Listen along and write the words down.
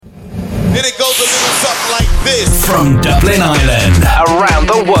And it goes a little something like this. From Dublin Island, around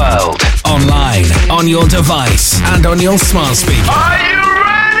the world, online, on your device, and on your smart speaker. Are you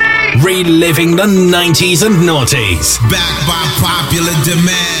ready? Reliving the 90s and noughties. Backed by popular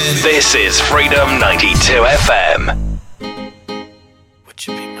demand. This is Freedom 92 FM. Would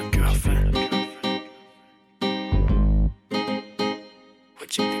you be my girlfriend?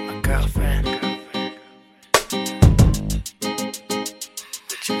 Would you be my girlfriend?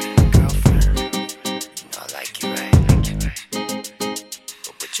 Would you be my girlfriend? You know I like you, right?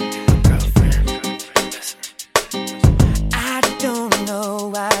 But would you be my girlfriend? Listen. I don't know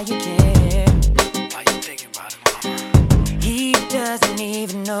why you care. Why you thinking about it, mama? He doesn't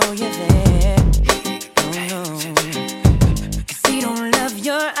even know you're there. No. Cause he don't love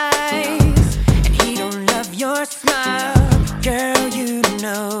your eyes, and he don't love your smile. Girl, you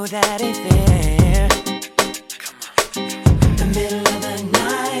know that ain't fair. Come on. The middle of the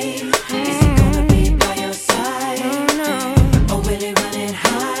night, is he gonna be by your side? No. Or will he run it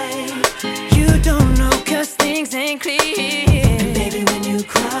high? You don't know cause things ain't clear. And baby, when you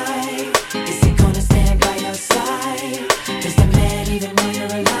cry, is he gonna stand by your side? Does the man even know you're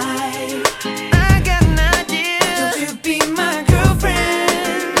alive? I got an idea. Don't you be my girlfriend?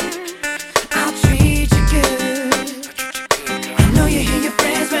 I'll treat you good. I know you hear your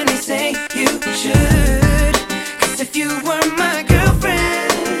friends when they say you should. Cause if you were my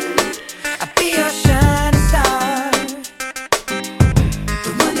girlfriend, I'd be your shining star,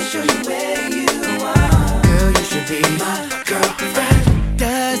 the one to show you where you are. Girl, you should be my girlfriend.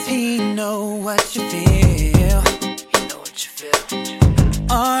 Does he know what you feel? He know what you feel.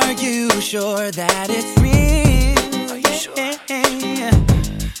 Are you sure that it's real? Are you sure?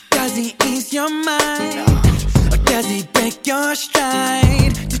 Does he ease your mind? Or does he break your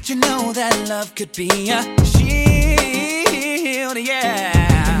stride? Did you know that love could be a shield? Yeah.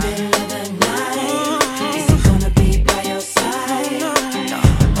 In the middle of the night, is he gonna be by your side?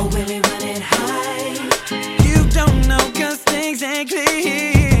 Or will he run it high? You don't know cause things ain't clear.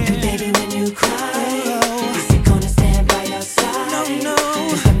 And baby, when you cry, is he gonna stand by your side? No.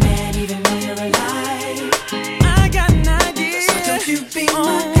 Does the man even know you're alive? I got an idea. So don't you be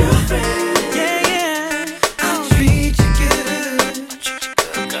my girlfriend? Yeah. I'll treat you good.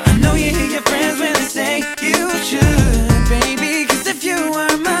 I know you hear your friends when they say you should, baby. Cause if you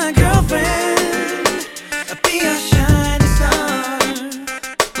were my girlfriend, I'd be your shining star,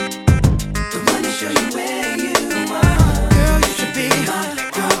 the one to show you where you are. Girl, you should be my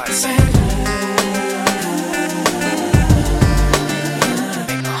girlfriend.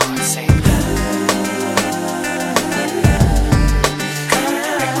 Make my heart say make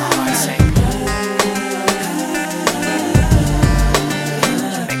my heart say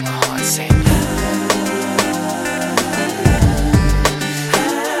make my heart say.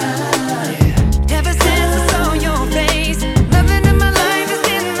 Ever since I saw your face, nothing in my life has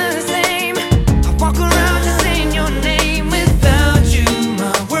been the same. I walk around just saying your name. Without you,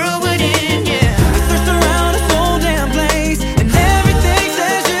 my world would end, yeah. I searched around this whole damn place, and everything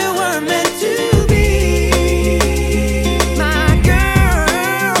says you were meant to be my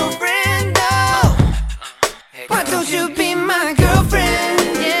girlfriend, oh. Why don't you be my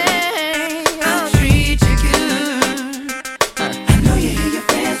girlfriend? Yeah, I'll treat you good. I know you hear your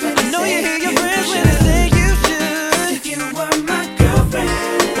friends when they say you should. If you were my girlfriend,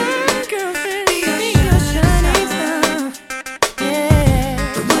 be your shining star, yeah,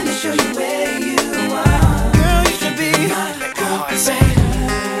 the one to show you where you are. Girl, you should be my girlfriend.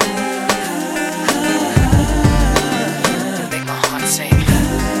 Make my heart sing. Make my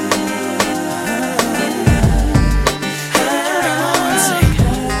heart sing.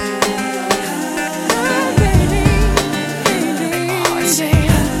 Baby. Make my heart sing.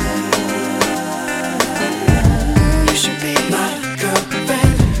 You should be my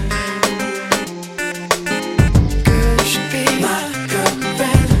girlfriend. Girl, you should be my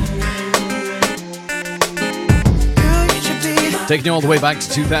girlfriend. Girl, you should be my Taking you all the way back to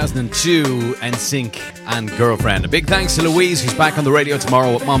 2002, NSYNC and Girlfriend. A big thanks to Louise, who's back on the radio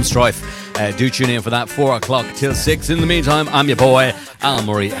tomorrow with Mom Strife. Do tune in for that, 4 o'clock till 6. In the meantime, I'm your boy, Al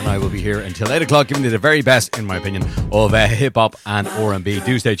Murray, and I will be here until 8 o'clock, giving you the very best, in my opinion, of hip-hop and R&B.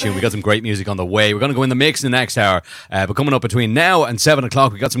 Do stay tuned. We got some great music on the way. We're going to go in the mix in the next hour. But coming up between now and 7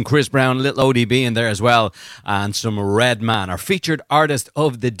 o'clock, we got some Chris Brown, Little ODB in there as well, and some Redman. Our featured artist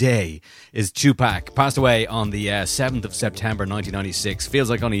of the day is Tupac. Passed away on the 7th of September 1996. Feels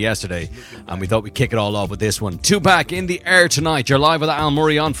like only yesterday. And we thought we'd kick it all off with this one. Tupac in the air tonight. You're live with Al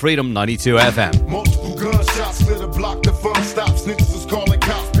Murray on Freedom 92 FM. Multiple gunshots lit a block, the fun stop. Snitches was calling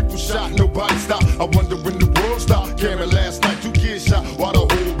cops, people shot, nobody stopped. I wonder when the world stopped. Cameron last night, 2 kids shot while the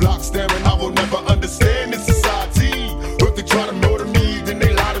whole block staring. I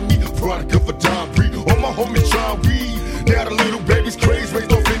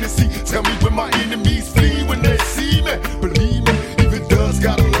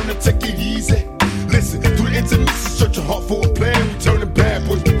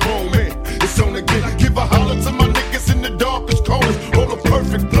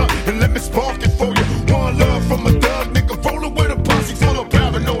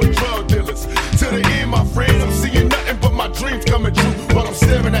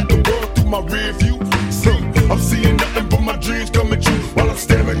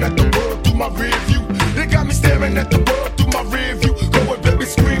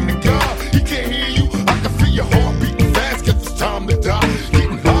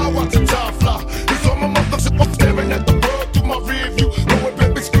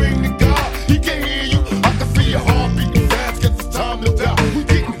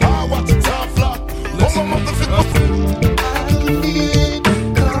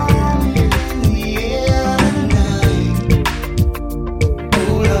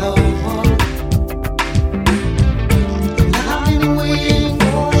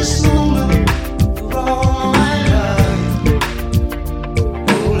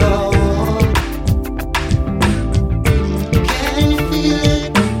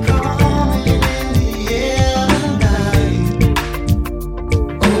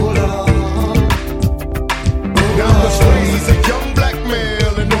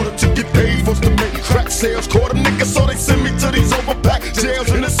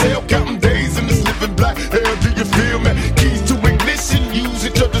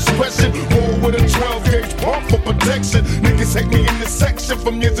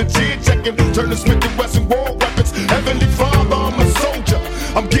from years of cheer-checking. Turn the Smith & Wesson war weapons. Heavenly Father, I'm a soldier.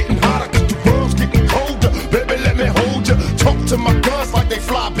 I'm getting hotter cause the world's getting colder. Baby, let me hold ya. Talk to my guns like they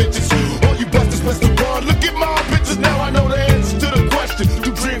fly bitches. All you busters, Mr. Run. Look at my bitches, now I know the answer to the question.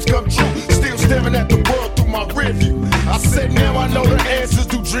 Do dreams come true? Still staring at the world through my rear view. I said now I know the answers.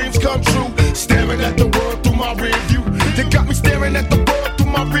 Do dreams come true? Staring at the world through my rear view. They got me staring at the world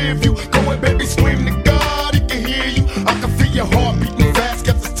through my rear view. Go ahead, baby, scream to God, he can hear you. I can feel your heart beating fast,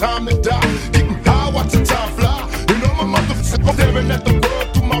 guess it's time to die. Getting high, watching time fly. And all my motherfuckers staring at the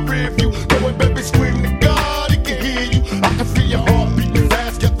world through my rear view. Go ahead, baby, scream to God, he can hear you. I can feel your heart beating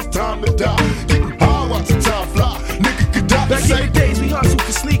fast, guess it's time to die. Getting high, watching time fly. Nigga could die. Back in the days, we hustled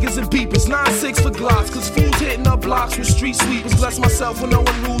for sneakers and beepers, 9-6 for Glocks, cause fools hitting up blocks with street sweepers. Bless myself with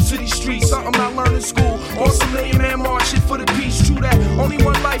knowing rules to these streets, something I learned in school. On some million man march shit for the peace. True that, only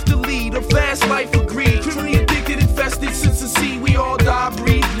one life to lead, a fast life of greed. Criminally addicted, infested since the seed. We all die,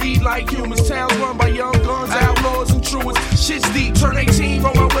 breathe, lead like humans. Towns run by young guns, outlaws and truants. Shit's deep, turn 18,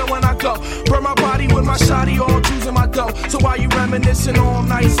 roll my wheel when I go. Burn my body with my shotty, all choosing my dough. So while you reminiscing all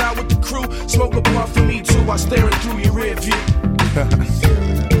nights out with the crew, smoke a blunt for me too, I staring through your rear view.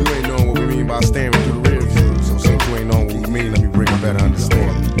 You ain't knowing what we mean by staring through the rear view. So since you ain't knowing what we mean, let me bring a better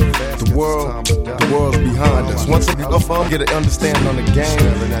understanding. The world's behind us. Once I get an understanding on the game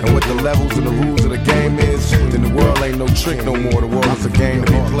and what the levels and the rules of the game is, then the world ain't no trick no more. The world is a game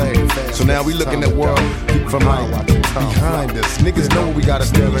to be played. So now we looking at world from like behind us. Niggas know what we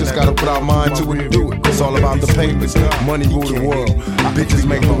gotta do. We just gotta put our mind to it and do it. It's all about the papers. Money rule the world. Bitches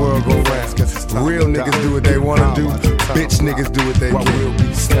make the world go round. Real niggas do what they wanna do. Bitch niggas do what they can. We'll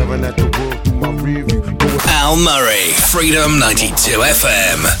be staring at the world through my rear view. Al Murray, Freedom 92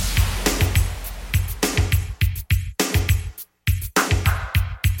 FM.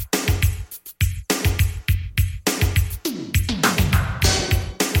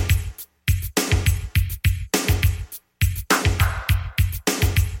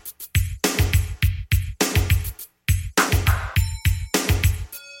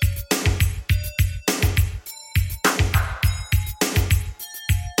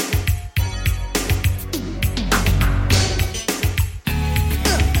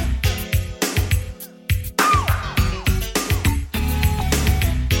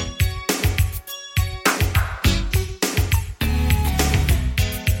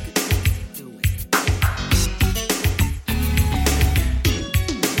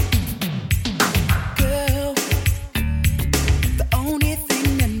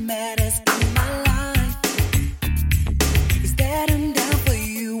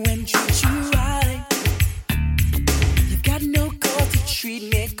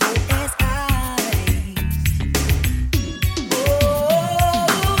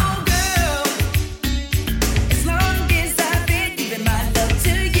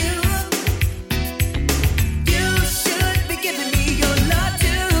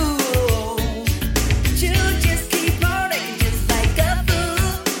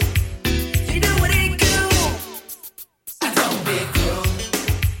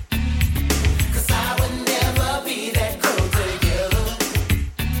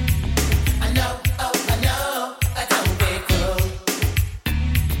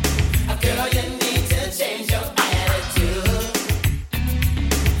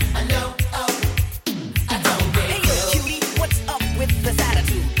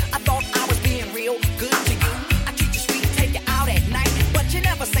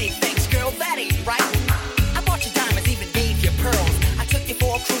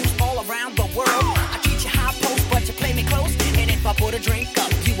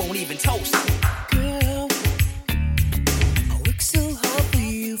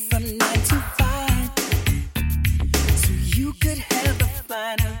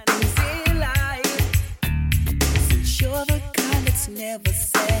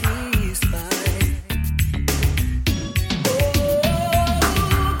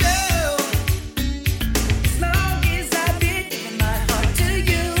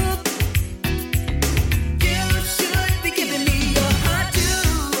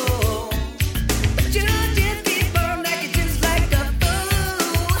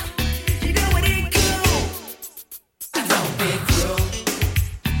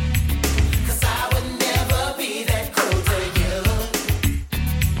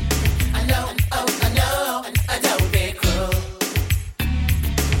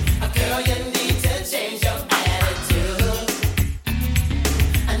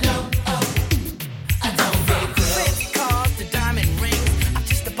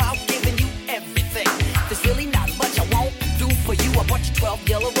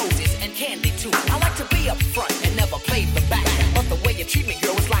 Yellow roses and candy too. I like to be up front and never play the back, but the way you treat me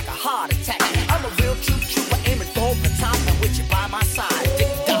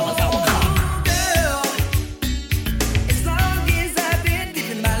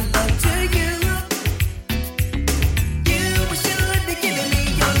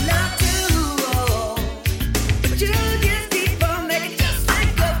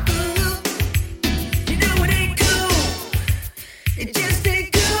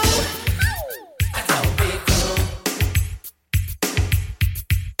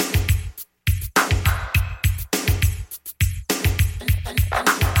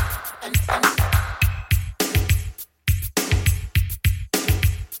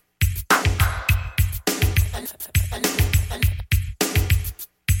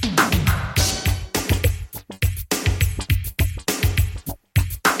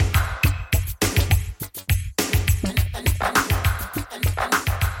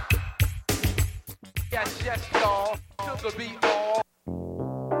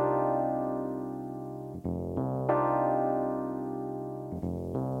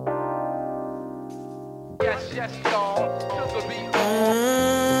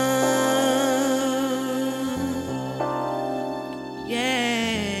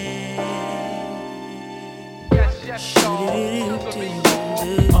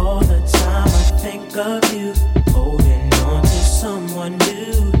All the time I think of you, holding on to someone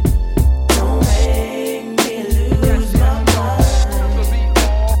new. Don't make me lose my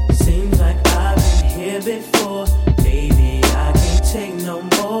mind. Seems like I've been here before. Baby, I can't take no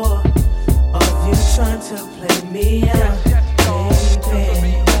more of you trying to play me out.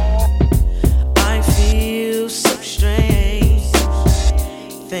 Baby, I feel so strange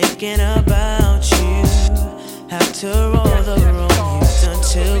thinking about you after all the wrong you've done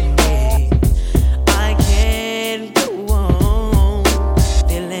to me. I can't go on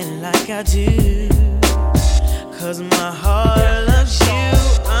feeling like I do, 'cause my heart loves you.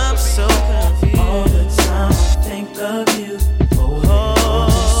 I'm so confused. All the time I think of you, holding on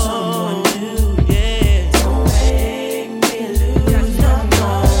to someone new. Yeah, don't make me lose my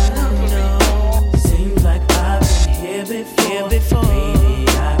mind. No, seems like I've been here before. Baby,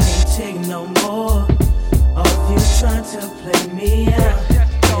 I can't take no more of you trying to play me out.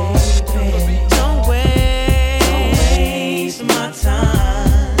 Baby, don't waste my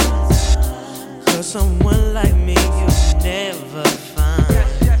time, 'cause someone like me you never find.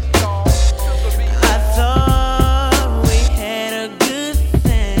 I thought we had a good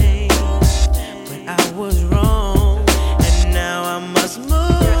thing, but I was wrong, and now I must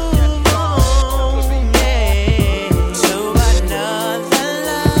move on, yeah, to another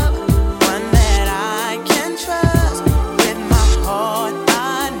love, one that I can trust. With my heart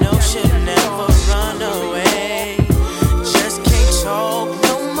I know should never run away. Just can't talk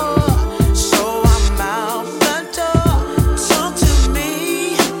no more, so I'm out the door. Talk to me,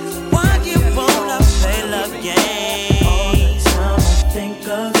 why you wanna play love games? All the time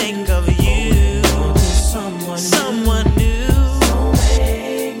I think of you, someone new.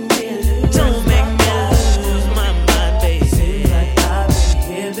 Don't make me lose my mind, baby. Seems like I've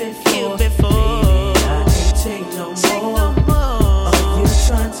been here before. Baby, I can't take no more of you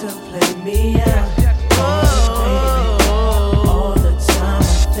trying to play me out. All the time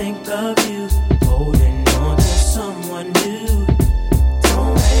I think of you, holding on to someone new.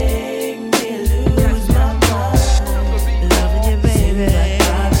 Don't make me lose my mind. Loving you, baby. Seems like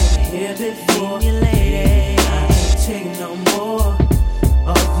I've been here before. Baby, I can't take no more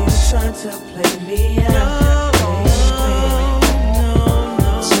of you trying to play me out.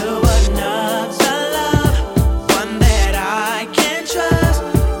 To another love, one that I can trust.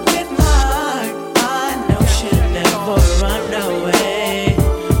 With my heart I know should never run away.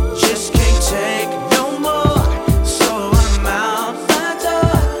 Just can't take no more, so I'm out the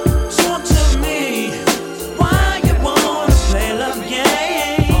door. Talk to me, why you wanna play love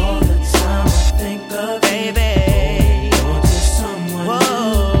game? All the time I think of baby, on to someone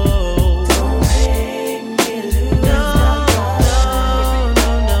new. Don't make me lose my mind.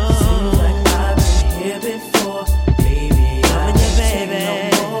 Seems like I've been here before. Baby, I can't take no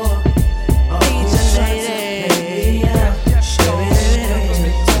more of you trying to play me out.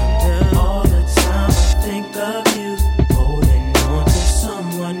 All the time I think of you, holding on to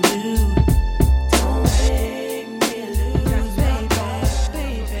someone new. Don't make me lose my mind,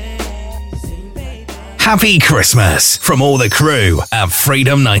 baby. Happy Christmas from all the crew at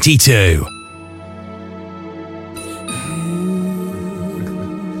Freedom 92.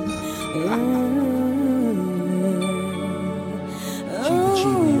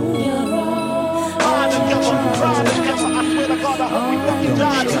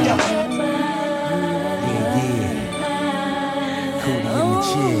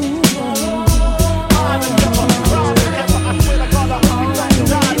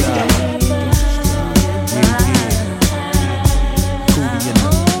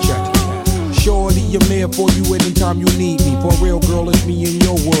 Shorty, I'm there for you anytime you need me. For real, girl, it's me in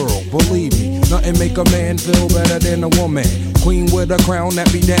your world. Believe me, nothing make a man feel better than a woman. Queen with a crown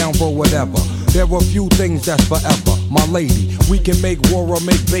that be down for whatever. There are few things that's forever. My lady, we can make war or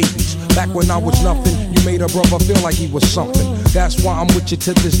make babies. Back when I was nothing, you made a brother feel like he was something. That's why I'm with you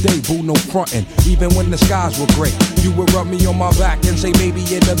to this day, boo, no frontin'. Even when the skies were gray, you would rub me on my back and say, baby,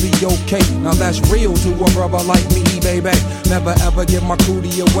 it'll be okay. Now that's real to a brother like me, baby. Never ever give my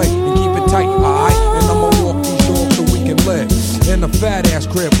cootie away and keep it tight, alright? And I'ma walk these dogs so we can live in a fat ass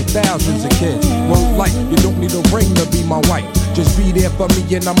crib with thousands of kids. Well, like, you don't need a ring to be my wife. Just be there for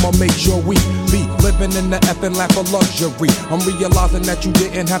me and I'ma make sure we be living in the effing lap of luxury. I'm realizing that you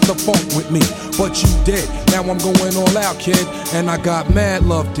didn't have to funk with me, but you did. Now I'm going all out, kid, and I got mad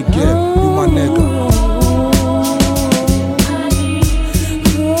love to give. You my nigga.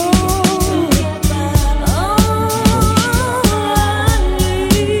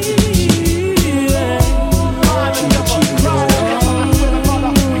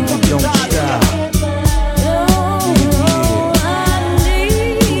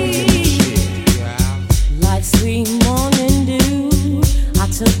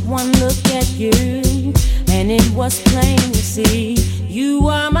 Was plain to see, you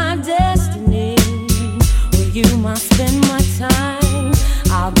are my destiny. With you I spend my time.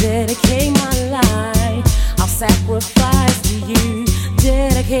 I'll dedicate my life. I'll sacrifice to you.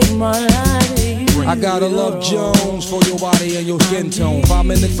 Dedicate my life to you. I gotta love Jones for your body and your skin tone. 5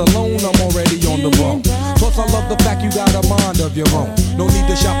 minutes alone, I'm already on the road. Plus I love the fact you got a mind of your own. No need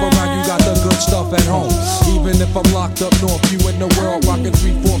to shop around, you got the good stuff at home. Even if I'm locked up north, you in the world rocking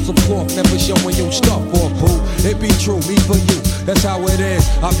 3/4 of cloth, never showing your stuff off, boo. It be true, me for you, that's how it is.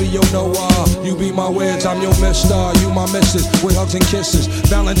 I be your Noah, you be my Wiz, I'm your mister, you my missus, with hugs and kisses,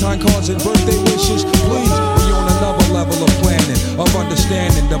 Valentine cards and birthday wishes. Please, we on another level of planning, of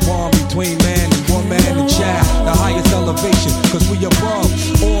understanding the bond between man and woman and child, the highest elevation, cause we above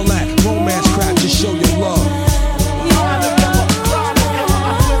all that romance crap, just show your love.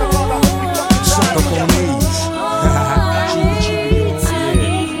 Suck up on these.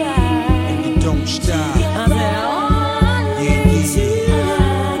 And you don't stop.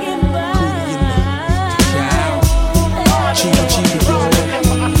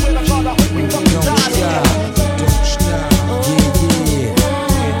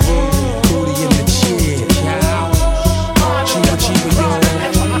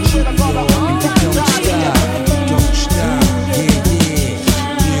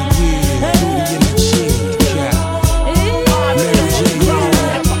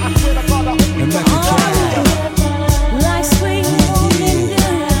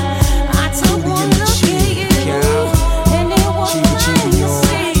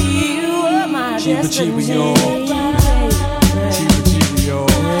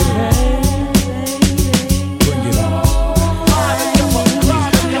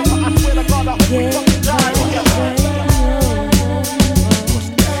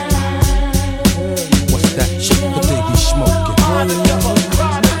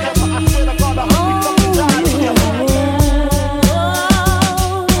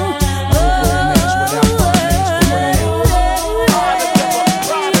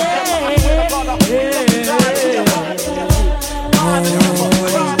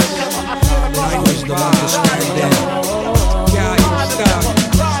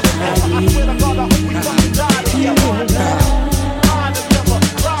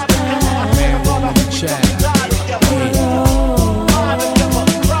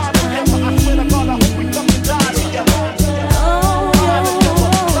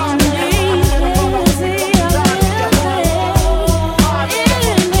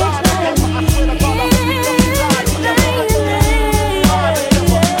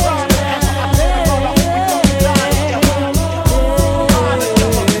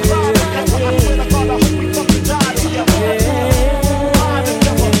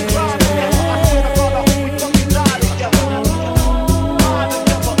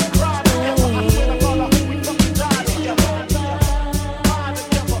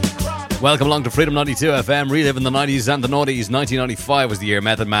 Welcome along to Freedom 92 FM, reliving the 90s and the noughties. 1995 was the year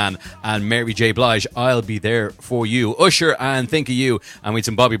Method Man and Mary J. Blige, I'll Be There For You. Usher and Think of You, and with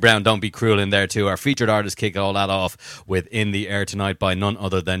some Bobby Brown, Don't Be Cruel in there too. Our featured artists kick all that off with In the Air Tonight by none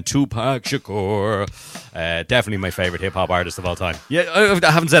other than Tupac Shakur. Definitely my favourite hip-hop artist of all time. Yeah,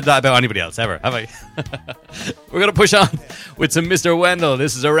 I haven't said that about anybody else ever, have I? We're going to push on with some Mr. Wendell.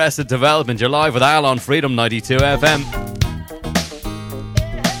 This is Arrested Development. You're live with Al on Freedom 92 FM.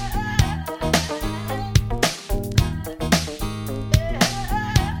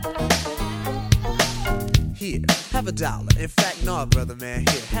 Have $1. In fact, nah, brother man,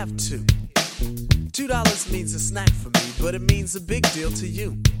 here, have $2. $2 means a snack for me, but it means a big deal to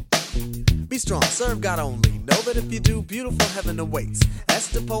you. Be strong, serve God only. Know that if you do, beautiful heaven awaits.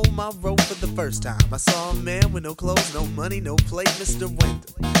 Esther pulled my rope for the first time. I saw a man with no clothes, no money, no plate, Mr.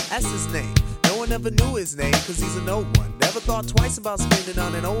 Wendell. That's his name. No one ever knew his name, cause he's a no one. Never thought twice about spending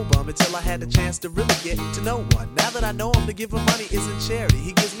on an old bum until I had the chance to really get to know one. Now that I know him, to give him money isn't charity.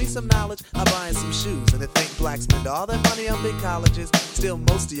 He gives me some knowledge, I buy him some shoes. And to think blacks spend all their money on big colleges, still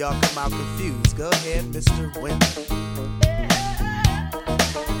most of y'all come out confused. Go ahead, Mr. Wendell.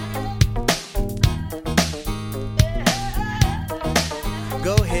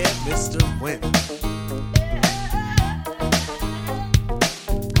 Go ahead, Mr. Wendell.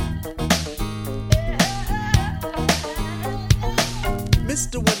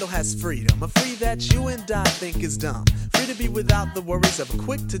 Mr. Wendell has freedom, a free that you and I think is dumb. Free to be without the worries of a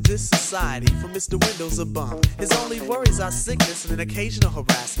quick-to-diss society, for Mr. Wendell's a bum. His only worries are sickness and an occasional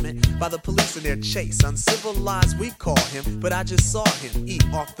harassment by the police in their chase. Uncivilized we call him, but I just saw him eat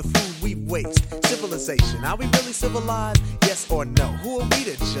off the food we waste. Civilization, are we really civilized? Yes or no? Who are we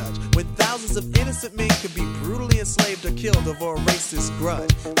to judge when thousands of innocent men could be brutally enslaved or killed over a racist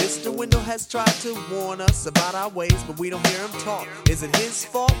grudge? Mr. Wendell has tried to warn us about our ways, but we don't hear him talk. Is it his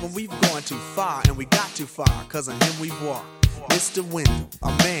fault when we've gone too far, and we got too far, cause on him we've walked? Mr. Wendell,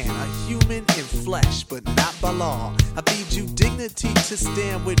 a man, a human in flesh, but not by law. I feed you dignity to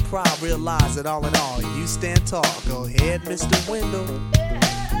stand with pride. Realize that all in all, you stand tall. Go ahead, Mr. Wendell.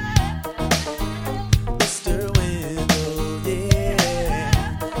 Mr. Wendell, yeah.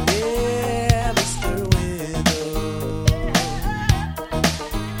 Yeah, Mr. Wendell.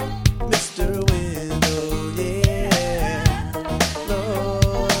 Mr. Wendell, yeah.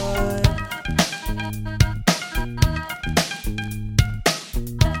 Lord.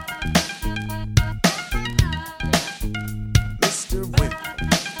 Mr. Wendell. Mr.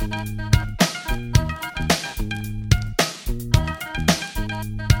 Wendell,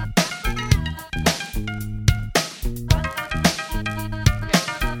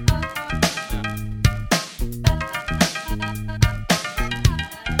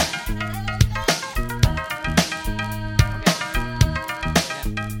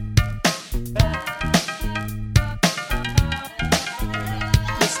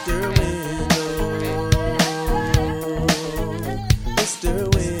 Mr.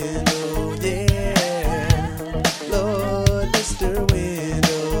 Wendell, yeah, Lord, Mr.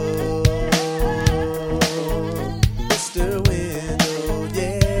 Wendell, Mr. Wendell,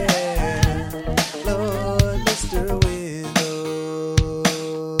 yeah, Lord, Mr. Wendell.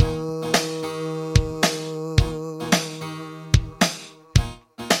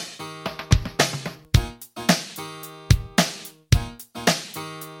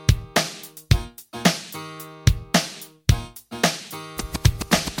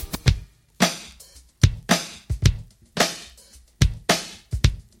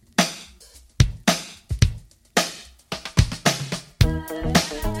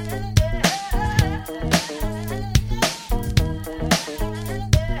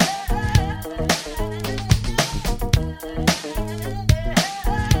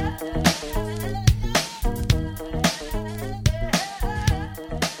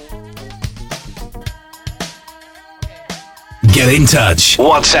 Get in touch.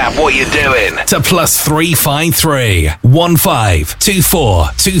 WhatsApp what you're doing to +353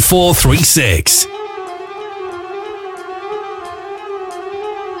 1524 2436.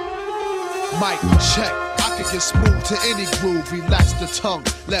 Mic check. I could get smooth to any groove, relax the tongue.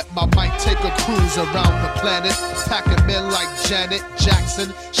 Let my mic take a cruise around the planet. Packing men like Janet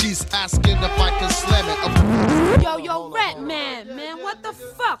Jackson. She's asking if I can slam it. Yo, Rat Man, what the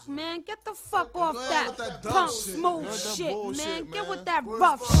fuck, man? Get the fuck off that punk smooth shit, man. Get with that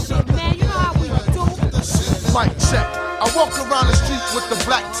rough shit, man. You know how we do. Mic check. I walk around the street with the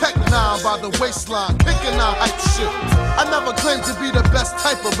black tech 9 by the waistline, kicking out hype shit. I never claimed to be the best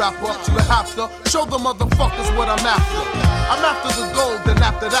type of rapper, but have to show the motherfuckers what I'm after. I'm after the gold, then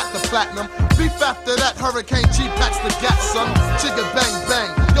after that the platinum. Beef after that, Hurricane G packs the gat, son. Chigga bang bang,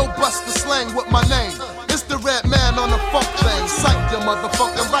 yo bust the slang with my name. It's the Red Man on the funk thing. Psych your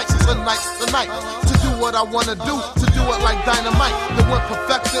motherfucking rights tonight. To do what I wanna do, to do it like dynamite. The one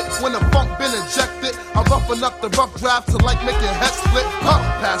perfected, when the funk been injected. I roughen up the rough draft to like make your head split.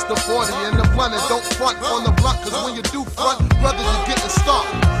 Past the 40 and the blunt, and don't front on the blunt, cause when you do front, brother, you getting stuck.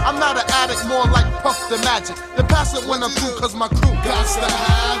 I'm not an addict, more like Puff the Magic. Then pass it when I'm through, cause my crew got to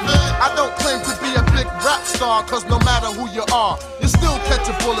have it. I don't claim to be a big rap star, cause no matter who you are, you still catch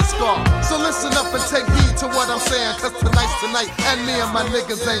a bullet scar. So listen up and take heed to what I'm saying, cause tonight's tonight, and me and my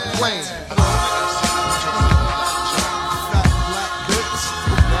niggas ain't playing.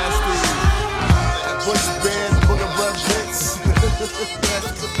 Bush band, Booger Brush hits.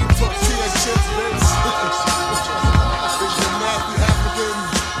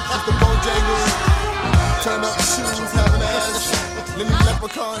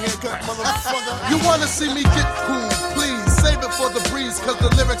 Leprechaun haircut, motherfucker. You wanna see me get cool, please save it for the breeze, cause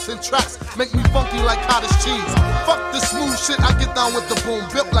the lyrics and tracks make me funky like cottage cheese. Fuck this smooth shit, I get down with the boom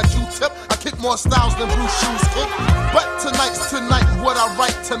bip like you tip. I kick more styles than Bruce Shoes kick. But tonight's tonight, what I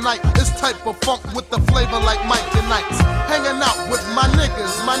write tonight is type of funk with the flavor like Mike and Knights. Hanging out with my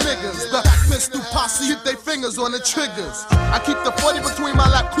niggas, the pistol posse, keep they fingers on the triggers. I keep the 40 between my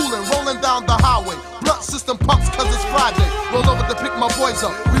lap coolin', rolling down the highway. Blunt system pumps cause it's Friday. Roll over to pick my boys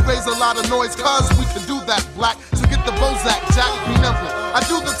up. We raise a lot of noise cause we can do that, black. So get the Bozak, Jack, be nimble. I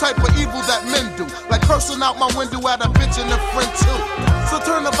do the type of evil that men do, like cursing out my window at a bitch and a friend too. So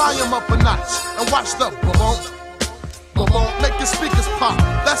turn the volume up a notch and watch the boom. Make your speakers pop.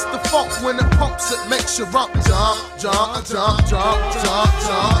 That's the funk when it pumps, it makes you rump, jump.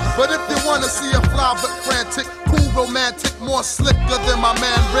 But if you wanna see a fly but frantic, cool, romantic, more slicker than my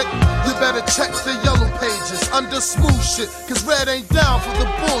man Rick, you better check the yellow pages under smooth shit, cause Red ain't down for the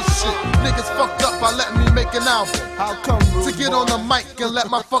bullshit. Niggas fucked up by letting me make an album. How come, to get on the mic and let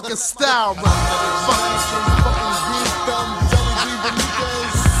my fucking style run. Oh.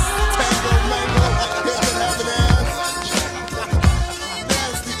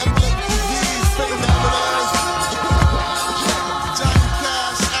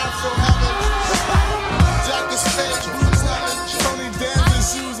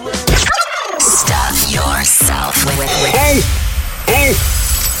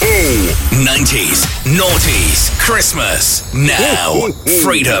 90s, noughties, Christmas, now,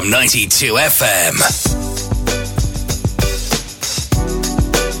 Freedom 92 FM.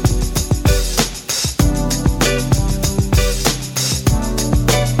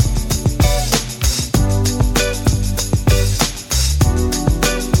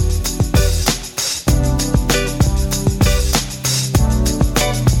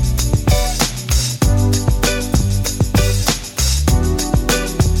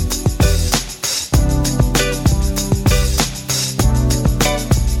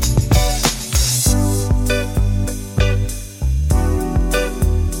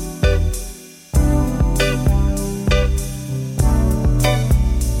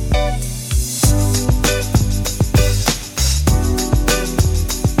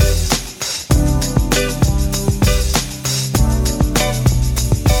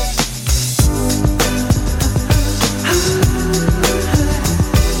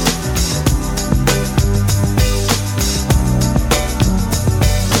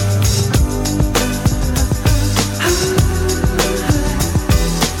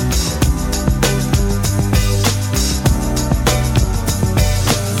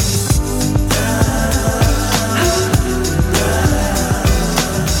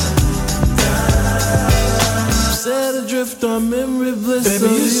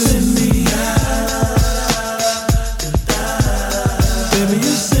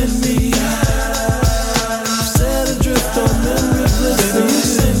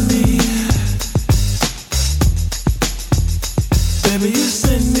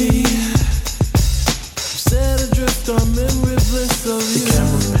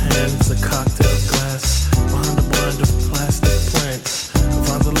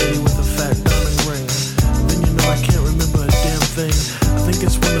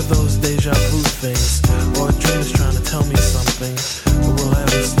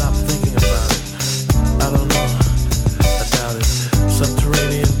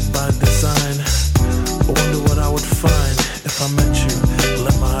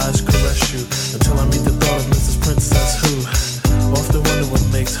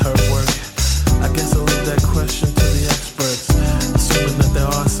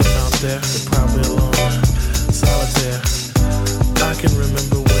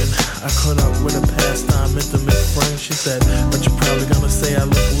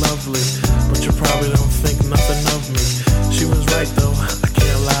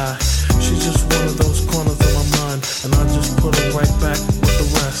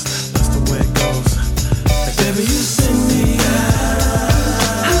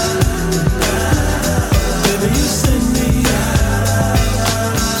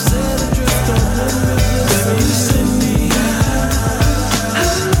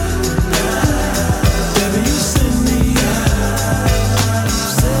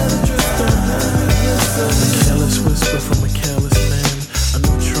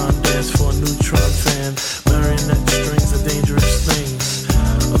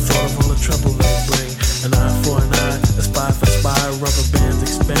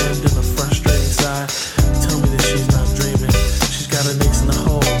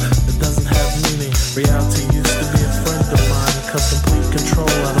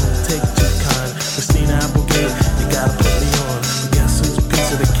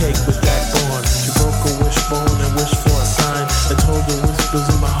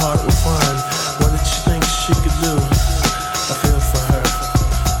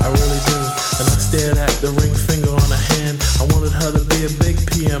 big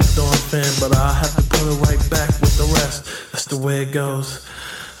PM Dawn fan, but I have to put it right back with the rest. That's the way it goes,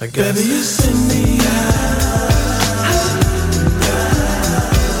 I guess. Baby, you send me out.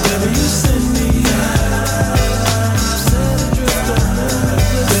 Baby, you send me out.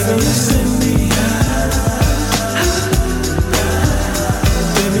 Baby, you send me out.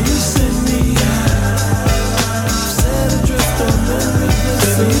 Baby, you send me out. Baby, you send me out.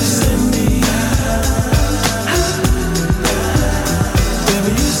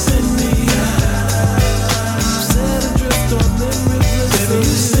 Baby, you send me out. Baby,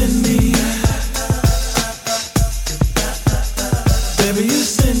 you send me out. Baby, you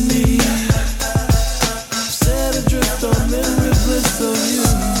send me out. Set adrift on memory bliss of you.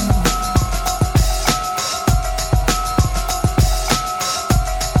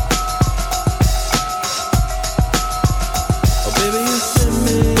 Oh, baby, you send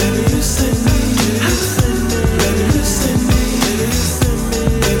me. Baby, you send me. Baby, you send me. Baby, you send me.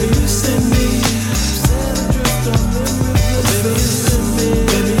 Baby, you send me. Set adrift on memory bliss. Baby, you send me.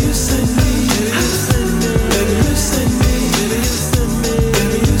 Baby, you send me. Baby, you send me. Baby, you send me.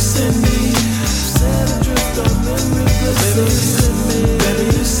 Baby, you send me. Set adrift on memory bliss. Baby, you send me. Baby,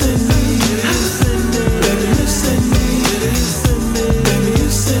 you send me. Baby, you send me. Baby, you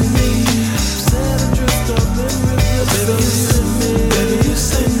send me. Set adrift on memory bliss. Baby, you send me. Baby, you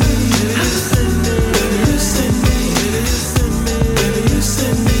send me. Baby, you send me. Baby, you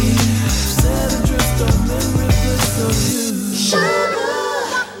send me. Set adrift on memory bliss of you.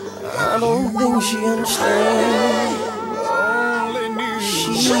 I don't think she understands.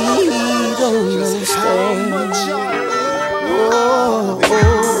 She don't understand. Oh, oh,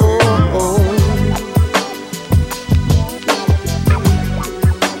 oh.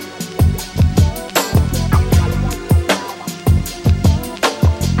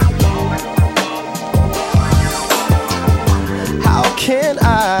 How can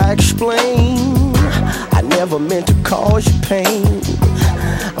I explain? I never meant to cause you pain.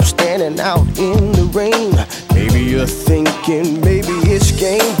 I'm standing out in the rain. Maybe you're thinking, maybe it's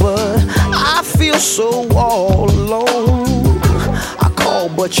game, but I feel so all alone. I call,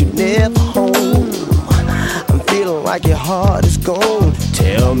 but you're never home. I'm feeling like your heart is gone.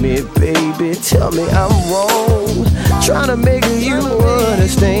 Tell me, baby, tell me I'm wrong. Trying to make you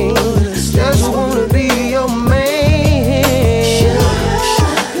understand. Just wanna be your man.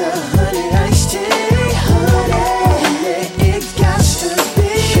 Sugar, honey, iced tea, honey, it got to be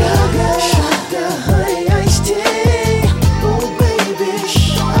sugar, honey, iced tea. Oh, baby,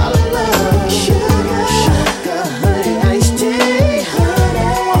 I love sugar, honey, iced tea,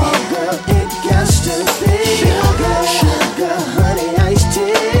 honey, girl, it got to be sugar, honey, iced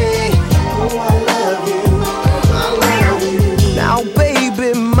tea. Oh, I love you, I love you. Now, baby,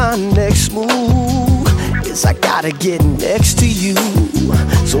 my next move is I gotta get next to you.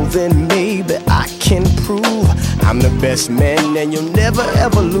 So then maybe I can prove I'm the best man and you'll never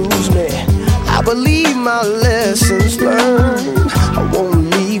ever lose me. I believe my lessons learned. I won't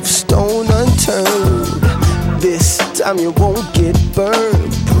leave stone unturned. This time you won't get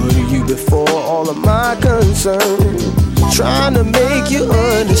burned. Put you before all of my concerns. Trying to make you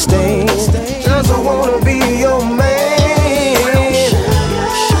understand. Just wanna be your man.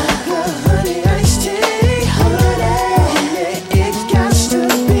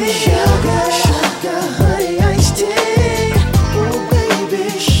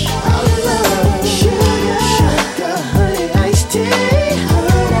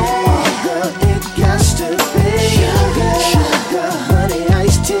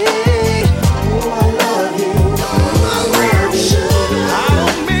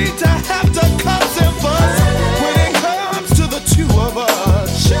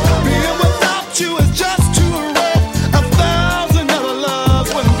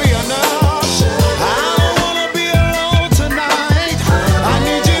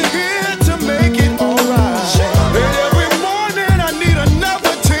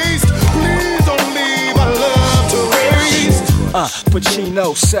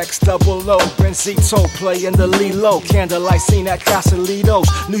 Pacino, sex, double O, Benzito, playing the Lilo, candlelight scene at Casalitos,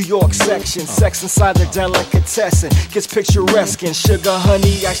 New York section, sex inside the delicatessen, gets picturesque in sugar,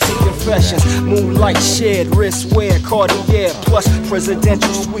 honey, iced tea confessions, moonlight shared, wrist wear, Cartier, plus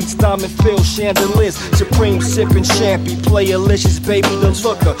presidential suites, diamond filled chandeliers, supreme sipping champagne, play delicious, baby, the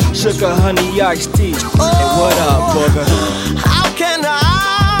hooker, sugar, honey, iced tea. Hey, what up, booger? How can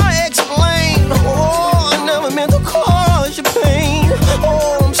I explain? Oh, I never meant to cause you pain.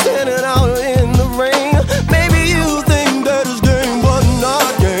 Oh, I'm standing out in the rain. Maybe you think that it's game, but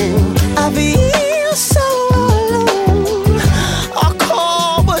not game. I feel so alone. I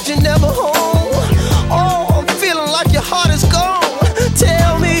call, but you're never home. Oh, I'm feeling like your heart is gone.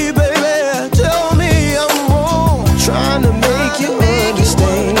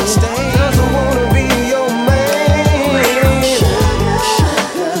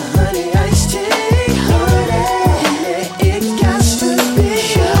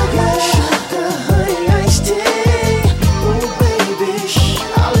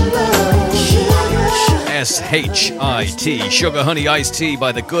 S-H-I-T. Sugar Honey Iced Tea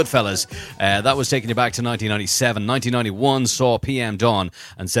by the Goodfellas. That was taking you back to 1997. 1991 saw PM Dawn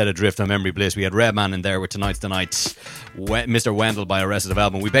and Set Adrift on Memory Bliss. We had Redman in there with Tonight's the Night, Mr. Wendell by Arrested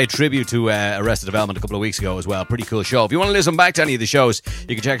Development. We paid tribute to Arrested Development a couple of weeks ago as well. Pretty cool show. If you want to listen back to any of the shows,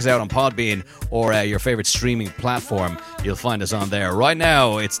 you can check us out on Podbean or your favourite streaming platform. You'll find us on there. Right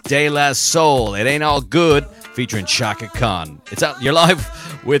now, it's De La Soul. It Ain't All Good, featuring Chaka Khan. It's out. You're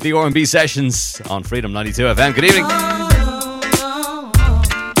live with the R&B Sessions on Freedom 92 FM. Good evening.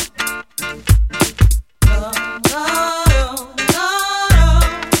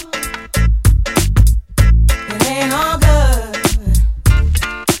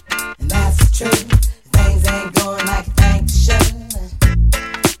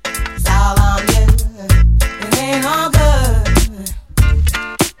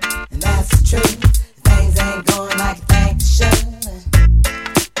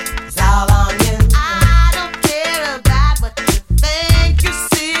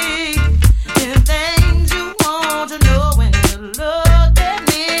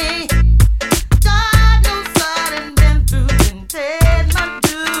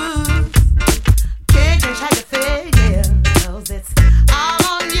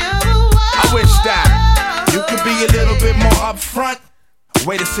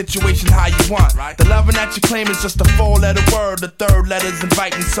 Situation how you want. The loving that you claim is just a four-letter word. The third letter's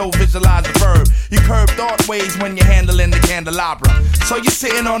inviting, so visualize the verb. You curve thought ways when you're handling the candelabra. So you're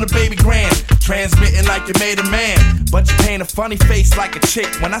sitting on a baby grand, transmitting like you made a man, but you paint a funny face like a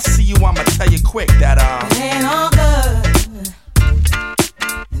chick. When I see you, I'ma tell you quick that it ain't all good,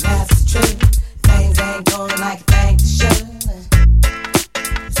 and that's the truth. Things ain't going like you think they should.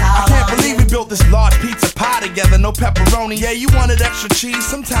 I can't believe we built this large pizza pie together, no pepperoni. Yeah, you wanted extra cheese,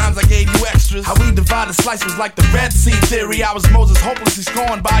 sometimes I gave you extras. How we divided slice was like the Red Sea theory. I was Moses hopelessly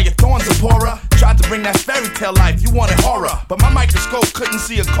scorned by your thorns, Zipporah. Tried to bring that fairy tale life, you wanted horror, but my microscope couldn't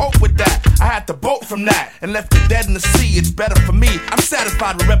see a cope with that. I had to bolt from that and left it dead in the sea. It's better for me, I'm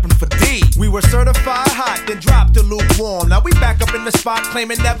satisfied with repping for D. We were certified hot, then dropped to lukewarm. Now we back up in the spot,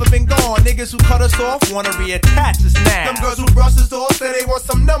 claiming never been gone. Niggas who cut us off wanna reattach us now. Them girls who brush us off say they want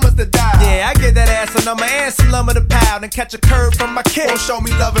some numbers to dial. Yeah, I get that ass a number and some lumber to pound and catch a curve from my kid. Won't show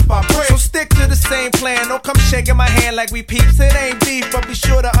me love if I break. So stick to the same plan. Don't come shaking my hand like we peeps. It ain't beef, but be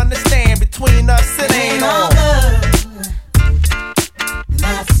sure to understand between us it ain't all good.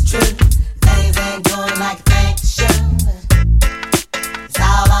 That's the truth. Things ain't going like you think they should. It's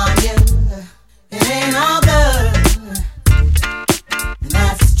all on you. It ain't all good.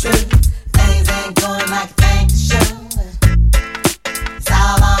 That's the truth. Things ain't going like you think they should. It's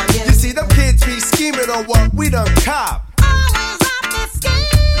all on you. You see them kids be scheming on what we done cop. Always up to scheme.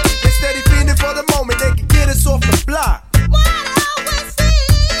 Instead of feeding for the moment, they can get us off the block.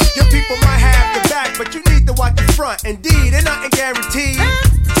 Your people might have the back, but you need to watch the front. Indeed, and nothing guaranteed.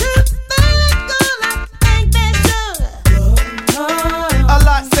 A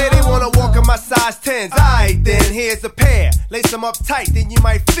lot say they wanna walk in my size 10s. Alright then, here's a pair. Lace them up tight, then you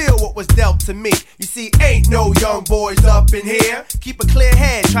might feel what was dealt to me. You see, ain't no young boys up in here. Keep a clear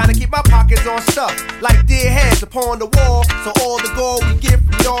head, trying to keep my pockets on stuff like dear heads upon the wall. So all the gold we get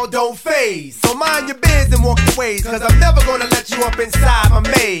from y'all don't phase. So mind your biz and walk your ways, cause I'm never gonna let you up inside my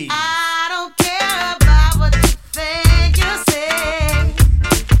maze. I don't care about what you think you say.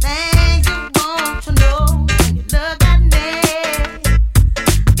 Things you want to know when you look at me.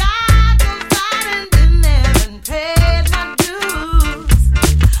 God knows I done been there and paid my dues.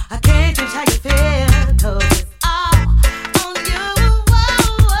 I can't change how you feel, cause it's all on you.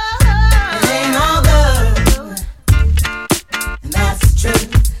 It ain't all good, and that's the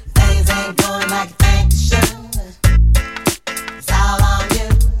truth. Things ain't going like you think they should. It's all on you.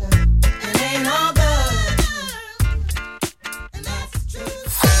 It ain't all good, and that's the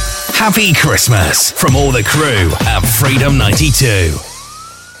truth. Happy Christmas from all the crew at Freedom 92.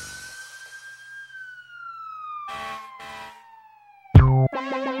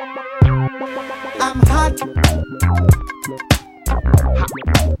 I'm hot.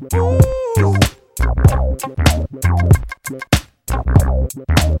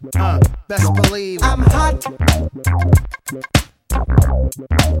 Best believe I'm hot.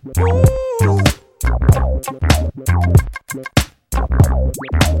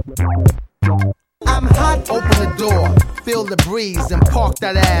 I'm hot. Open the door. feel the breeze and park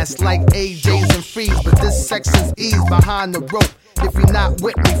that ass like AJ's and Freeze. But this section's ease behind the rope. If you're not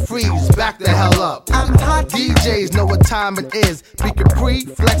with me, freeze, back the hell up. I'm hot. DJs know what time it is. Be Capri,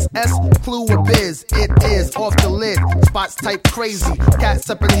 Flex S, Clue or Biz. It is off the lid, spots type crazy.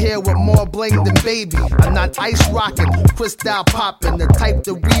 Cats up in here with more bling than baby. I'm not ice rocking, crystal popping. The type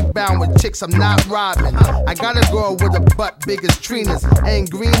to rebound with chicks, I'm not robbing. I got a girl with a butt big as Trina's.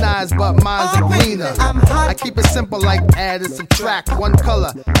 Ain't green eyes, but mine's are greener. I keep it simple like add and subtract. One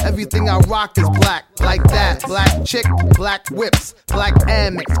color, everything I rock is black. Like that, black chick, black whips. Black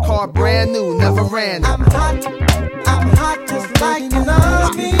Amex, car brand new, never ran it. I'm hot just like you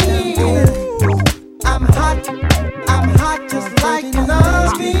love me. I'm hot just like you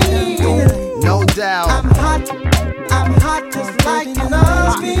love me. No doubt. I'm hot just like you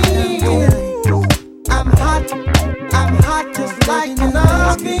love me. I'm hot just like you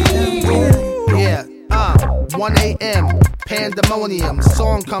love me. Yeah, 1 a.m. Pandemonium,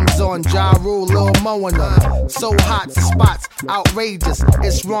 song comes on, Ja Rule, Lil Mo and them. So hot, spots, outrageous.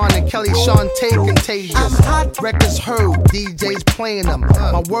 It's Ron and Kelly, Shantae, contagious. Records heard, DJs playing them.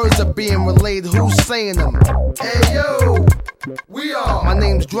 My words are being relayed, who's saying them? Hey yo, we are. My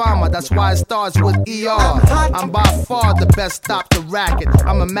name's Drama, that's why it starts with ER. I'm by far the best, stop the racket.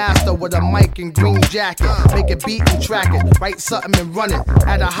 I'm a master with a mic and green jacket. Make it beat and track it, write something and run it.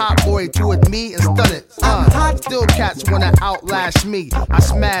 Add a hot boy to it, me and stun it. Still cats wanna outlast me. I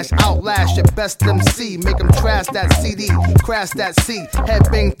smash, outlast your best MC. Make them trash that CD, crash that C. Head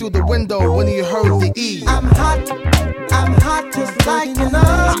bang through the window when he heard the E. I'm hot just like you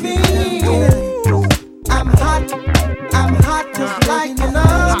love me. I'm hot just like you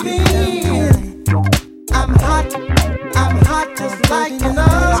love me. I'm hot just like you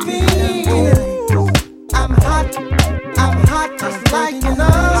love me. I'm hot just like you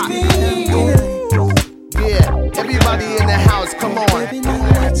love me. Yeah, everybody in the house, come on.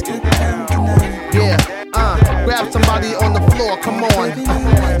 Yeah, grab somebody on the floor, come on.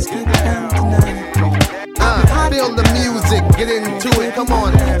 Feel the music, get into it, come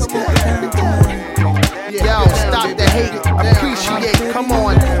on. Yo, stop the hate, appreciate, come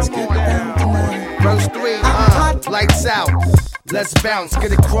on. Verse 3, lights out. Let's bounce,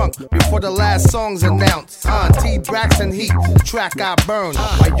 get it crunk before the last song's announced. T Braxton Heat, the track I burn.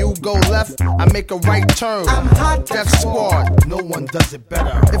 While you go left, I make a right turn. Death Squad, no one does it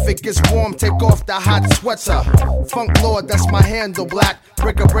better. If it gets warm, take off the hot sweater. Funk Lord, that's my handle, black.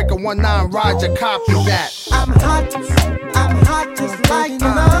 Breaker 19, Roger, copy that. I'm hot just like you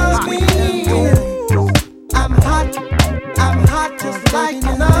love me. I'm hot just like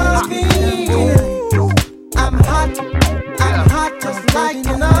you love me. I'm hot just like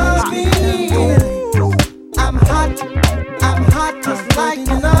you love me. I'm hot just like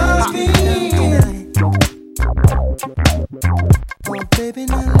you love me. Oh baby,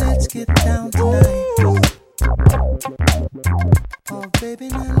 now let's get down tonight. Oh baby,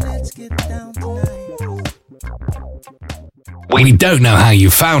 now let's get down tonight. We don't know how you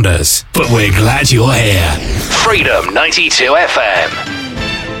found us, but we're glad you're here. Freedom 92 FM.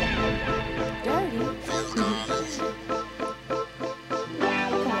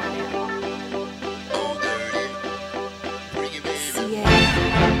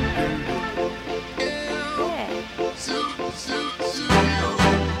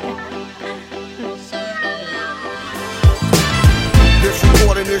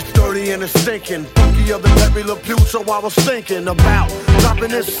 It's dirty and it's stinking. Funky of the Pepe Le Pew, so I was thinking about dropping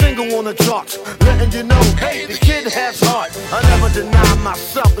this single on the charts, letting you know, hey, the kid has heart. I never deny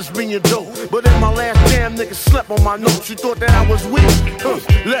myself as being dope, but in my last jam, niggas slept on my notes. You thought that I was weak?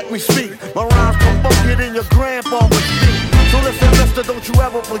 Let me speak. My rhymes come funky than your grandpa was speak. So listen, mister, don't you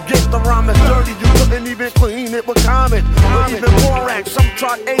ever forget the rhyme is dirty. You couldn't even clean it with comment. Or even Borax, some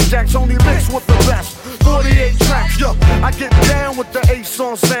tried Ajax, only mixed with the best. 48 tracks, yo, I get down with the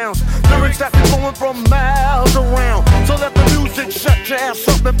A-song sounds. Lyrics that be going from miles around. So let the music shut your ass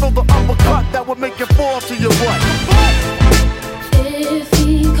up and feel the uppercut that would make it fall to your butt. If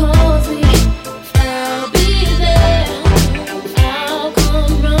he calls me, I'll be there. I'll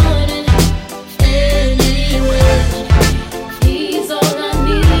come running anywhere. He's all I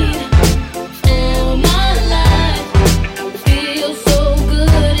need all my life. Feels so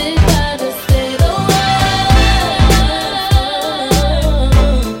good if I just stay away.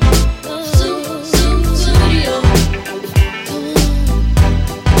 Studio,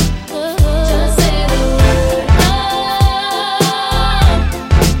 just say the word.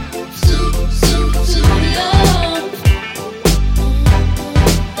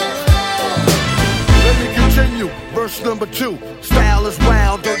 Let me continue. Verse number 2. Style is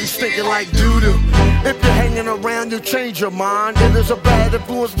wild, dirty, stinking like doo-doo. If you're hanging hanging around, you change your mind. It is a bad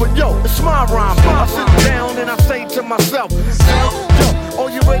influence, but yo, it's my rhyme. I sit down and I say to myself, yo, are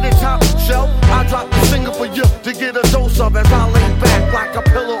you ready to top shelf? I drop the single for you to get a dose of as I lay back like a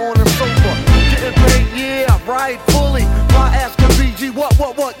pillow on a sofa. Getting paid, yeah, right, fully. My ass can BG,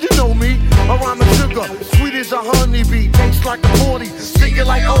 what, you know me. A rhyme of sugar, sweet as a honeybee. Tastes like a 40, stinking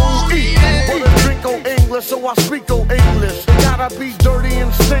like OE. But a drink on English, so I speak on English. It gotta be dirty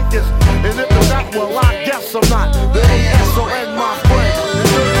and stinkers. And if it's not, well, I guess I'm not. The ASON, my friend.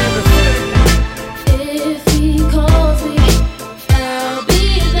 It's dirty and stinkers. If he calls me, I'll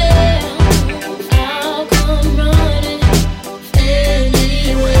be there. I'll come running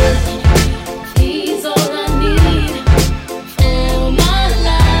anywhere. He's all I need all my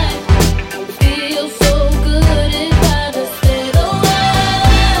life. Feels so good if I just stayed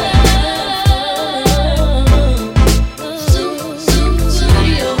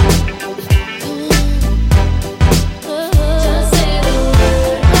studio. Just say the word.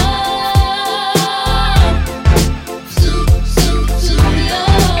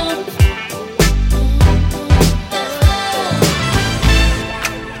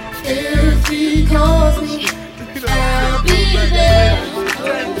 If he calls me, I'll be there.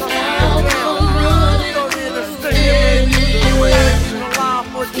 I'll come running anywhere.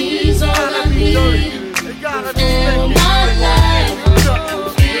 He's all I need all my life.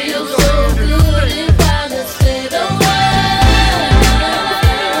 Feels so good if I just say the word.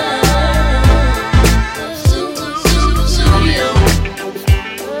 Studio.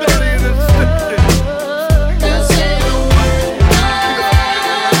 Just say the word.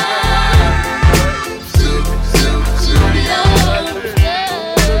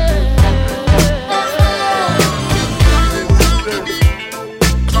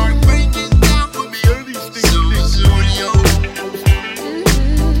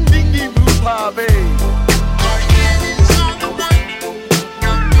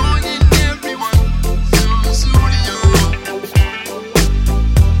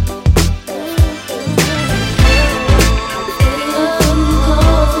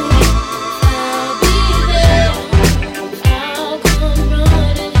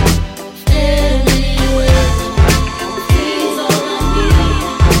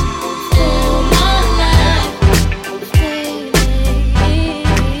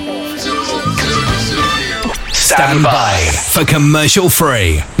 Stand by for commercial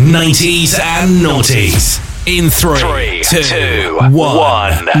free 90s and noughties. In 3, 2,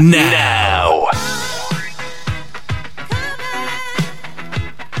 1, now.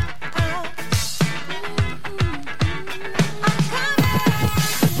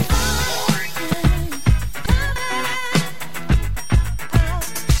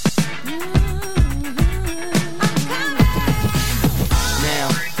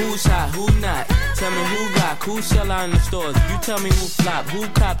 Who's hot, who not? Tell me who rock, who sell out in the stores. You tell me who flop, who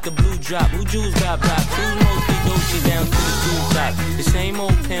cop the blue drop, who jewels got blocks, who's mostly Dolce down to the jewel top. The same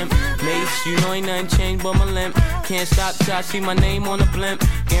old pimp, Mace, you know ain't nothing changed but my limp. Can't stop till I see my name on the blimp.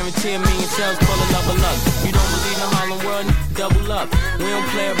 Guarantee a million sales, call it love or luck. You don't believe in Harlem World, double up. We don't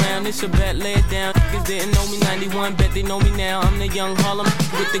play around, it's a bet, lay it down. Niggas didn't know me 91, bet they know me now. I'm the young Harlem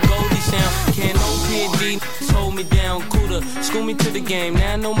with the Goldie sound. Can't no PD, hold me down, cooler. School me to the game,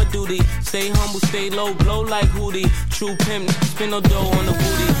 now I know my duty. Stay humble, stay low, blow like Hootie. True pimp, spin no dough on the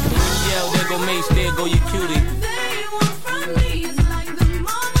booty. And when you yell, there go Mace, there go your cutie.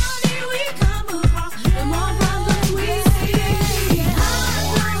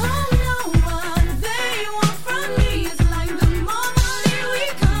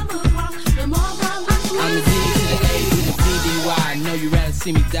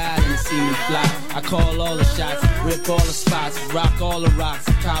 See me die than to see me fly. I call all the shots, rip all the spots, rock all the rocks,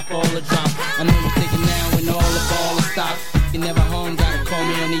 cop all the drops. I know you're thinking now when all the ball is stopped. You never home, gotta call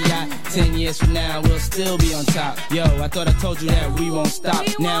me on the yacht. 10 years from now, we'll still be on top. Yo, I thought I told you that we won't stop.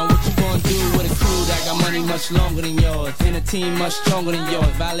 Now what you gonna do with a crew that got money much longer than yours? And a team much stronger than yours.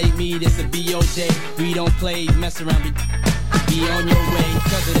 Violate me, this a BOJ. We don't play, mess around, be on your way.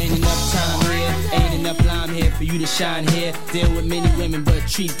 Cause it ain't enough time here, ain't enough lime here for you to shine here. Deal with many women, but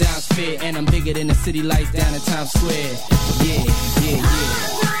treat down's fair. And I'm bigger than the city lights down in Times Square. Yeah, yeah,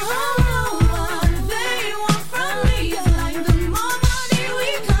 yeah.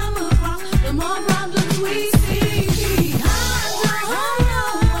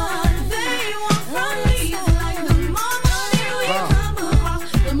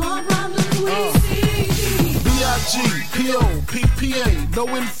 DEA, no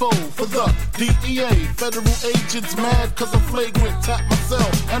info for the DEA. Federal agents mad cause I'm flagrant. Tap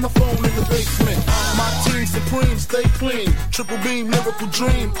myself and the phone in the basement. My team supreme, stay clean. Triple beam, lyrical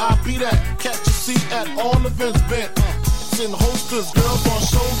dream. I be that. Catch a seat at all events bent. In holsters, girls on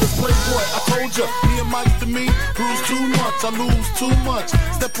shoulders, playboy, I told ya, me and Mike to me, bruise too much, I lose too much,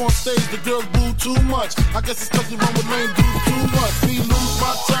 step on stage, the girls boo too much, I guess it's cause you run with lame dudes too much, me lose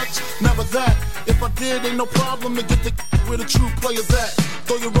my touch, never that, if I did, ain't no problem to get the where the true players at,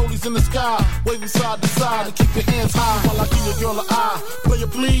 throw your rollies in the sky, waving side to side, and keep your hands high, while I give your girl an eye, play it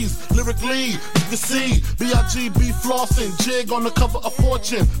please, lyrically, you can see, B.I.G.B. flossing, jig on the cover of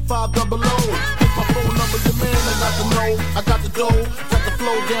Fortune, 500, hit my phone number, your man, I got to know, I got the dough, got the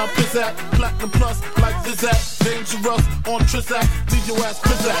flow down, pizzazz, platinum plus, like Zizak, dangerous on Trizak, leave your ass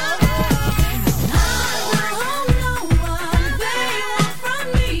pizzazz.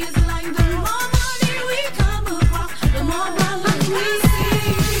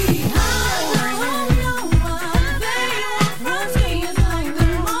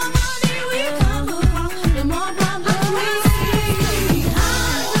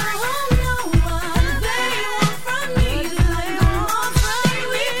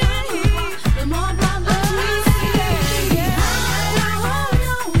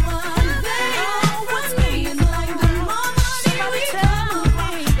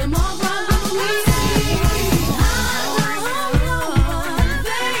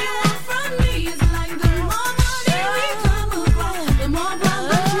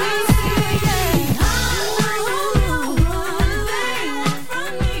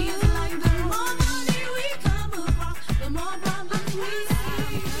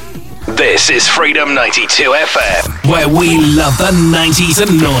 This is Freedom 92 FM, where we love the 90s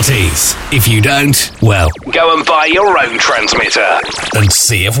and noughties. If you don't, well, go and buy your own transmitter and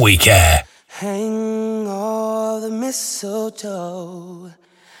see if we care. Hang all the mistletoe.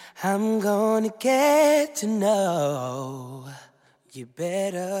 I'm gonna get to know you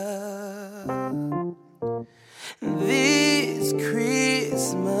better this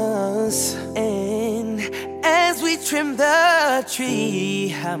Christmas. And as we trim the tree,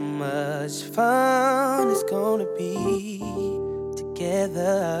 how much fun it's gonna be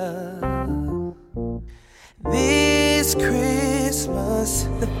together. This Christmas,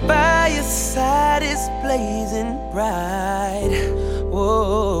 the fireside is blazing bright.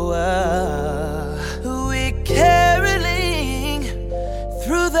 Whoa, we're caroling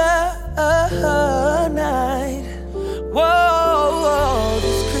through the night. Whoa,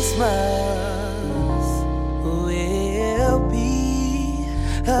 this Christmas will be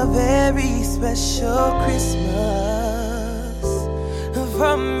a very special Christmas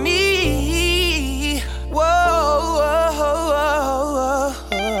for me. Whoa,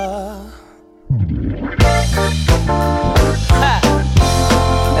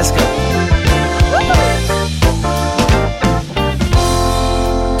 let's go.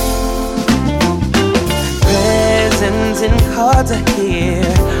 Presents and cards are here.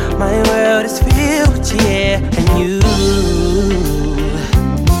 My world is filled with cheer and you.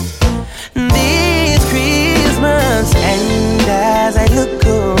 This Christmas, and as I look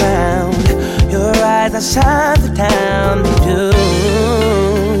around,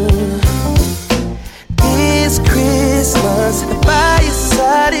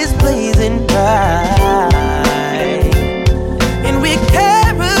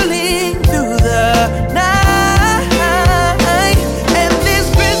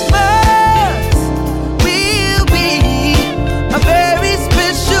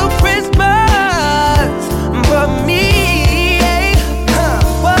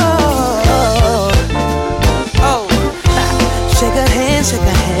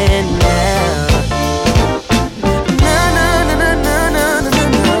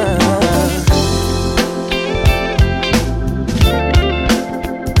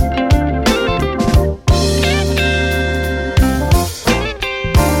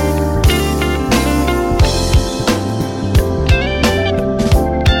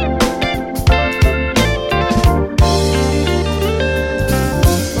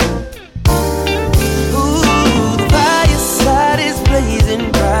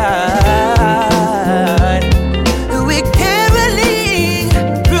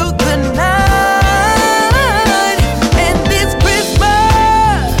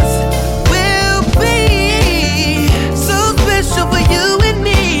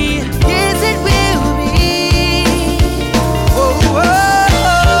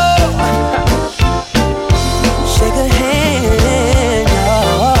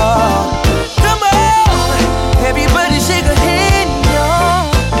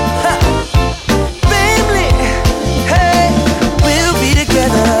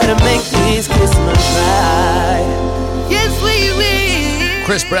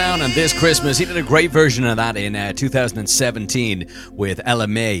 Brown, This Christmas. He did a great version of that in 2017 with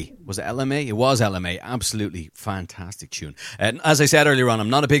LMA. Was it LMA? It was LMA. Absolutely fantastic tune. And as I said earlier on, I'm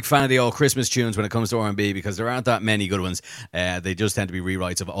not a big fan of the old Christmas tunes when it comes to R&B because there aren't that many good ones. They just tend to be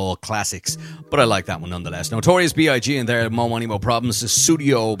rewrites of all classics. But I like that one nonetheless. Notorious B.I.G. in there, More Money, More Problems.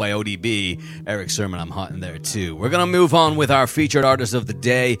 Studio by ODB. Eric Sermon, I'm hot in there too. We're going to move on with our featured artist of the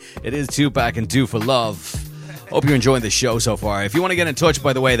day. It is Tupac and Do For Love. Hope you're enjoying the show so far. If you want to get in touch,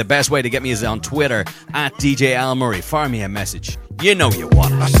 by the way, the best way to get me is on Twitter, at DJ Al Murray. Fire me a message. You know you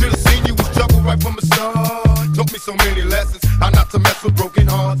want it. I should have seen you was trouble right from the start. Taught me so many lessons, how not to mess with broken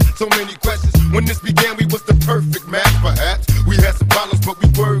hearts. So many questions. When this began, we was the perfect match, perhaps. We had some problems, but we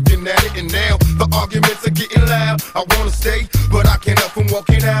working at it. And now the arguments are getting loud. I wanna stay, but I can't help from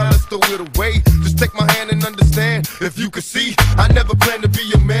walking out. Let's throw it away. Just take my hand and understand. If you could see, I never planned to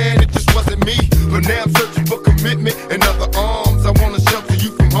be a man. It just wasn't me. But now I'm searching for commitment and other arms. I wanna shelter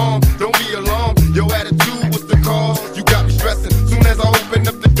you from harm. Don't be alarmed. Your attitude was the cause. You got me stressing. Soon as I open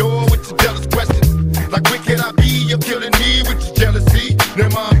up the door with your jealous questions. Like when can I be? You're killing me with your jealousy. Now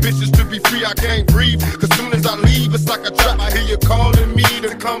my ambitions to be free, I can't breathe. Cause soon as I leave, it's like a trap. I hear you calling me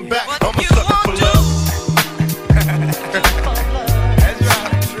to come back. I'm a sucker for love. That's right.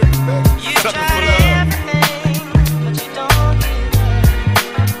 Sucker for love.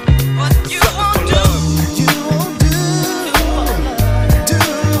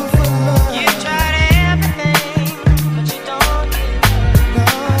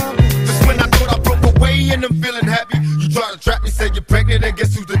 And I'm feeling happy. You try to trap me, say you're pregnant, and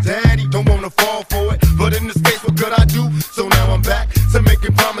guess who's the daddy? Don't wanna fall for it, but in this case, what could I do? So now I'm back to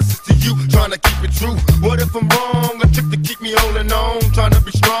making promises to you, trying to keep it true. What if I'm wrong? A trick to keep me holding on, trying to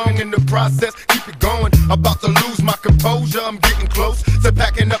be strong in the process, keep it going. About to lose my composure, I'm getting close to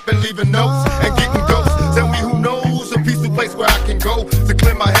packing up and leaving notes and getting ghosts. Tell me who knows a peaceful place where I can go to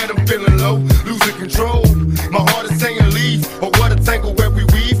clear my head. I'm feeling low, losing control. My heart is saying leave, or what a tangle where we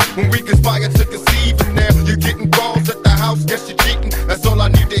weave when we conspire to conceive. And now you're getting calls at the house, guess you're cheating. That's all I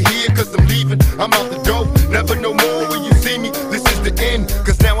need to hear, cause I'm leaving. I'm out the door, never no more when you see me. This is the end,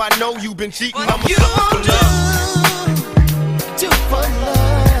 cause now I know you've been cheating. I'm a sucker for love. Do for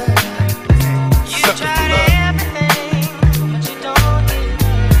love. You tried everything, but you don't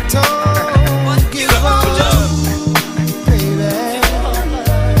give up. Baby.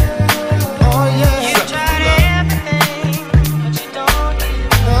 Oh yeah. You tried everything, but you don't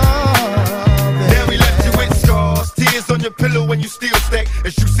give up. Now we left you with scars, tears on your pillow when you still stay.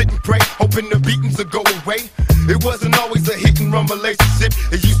 As you sit and pray, hoping the beatings will go away. It wasn't always a hit and run relationship.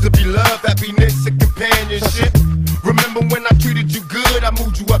 It used to be love, happiness, and companionship. Remember when I treated you good? I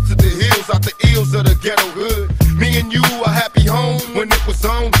moved you up to the hills, out the ills of the ghetto hood. Me and you, a happy home when it was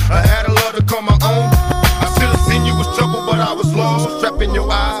on. I had a love to call my own. I should have seen you was trouble, but I was lost. Trapped in your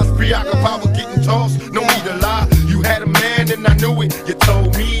eyes, preoccupied with getting tossed. No need to lie, you had a man and I knew it. You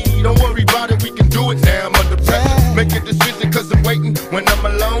told me, don't worry about it, we can do it. Now I'm under pressure, make a decision cause I'm waiting. When I'm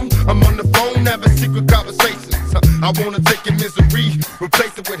alone, I'm on the phone, having secret conversations. I wanna take your misery,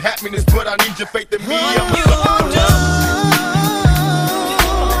 replace it with happiness, but I need your faith in me. I'm a sucker for love.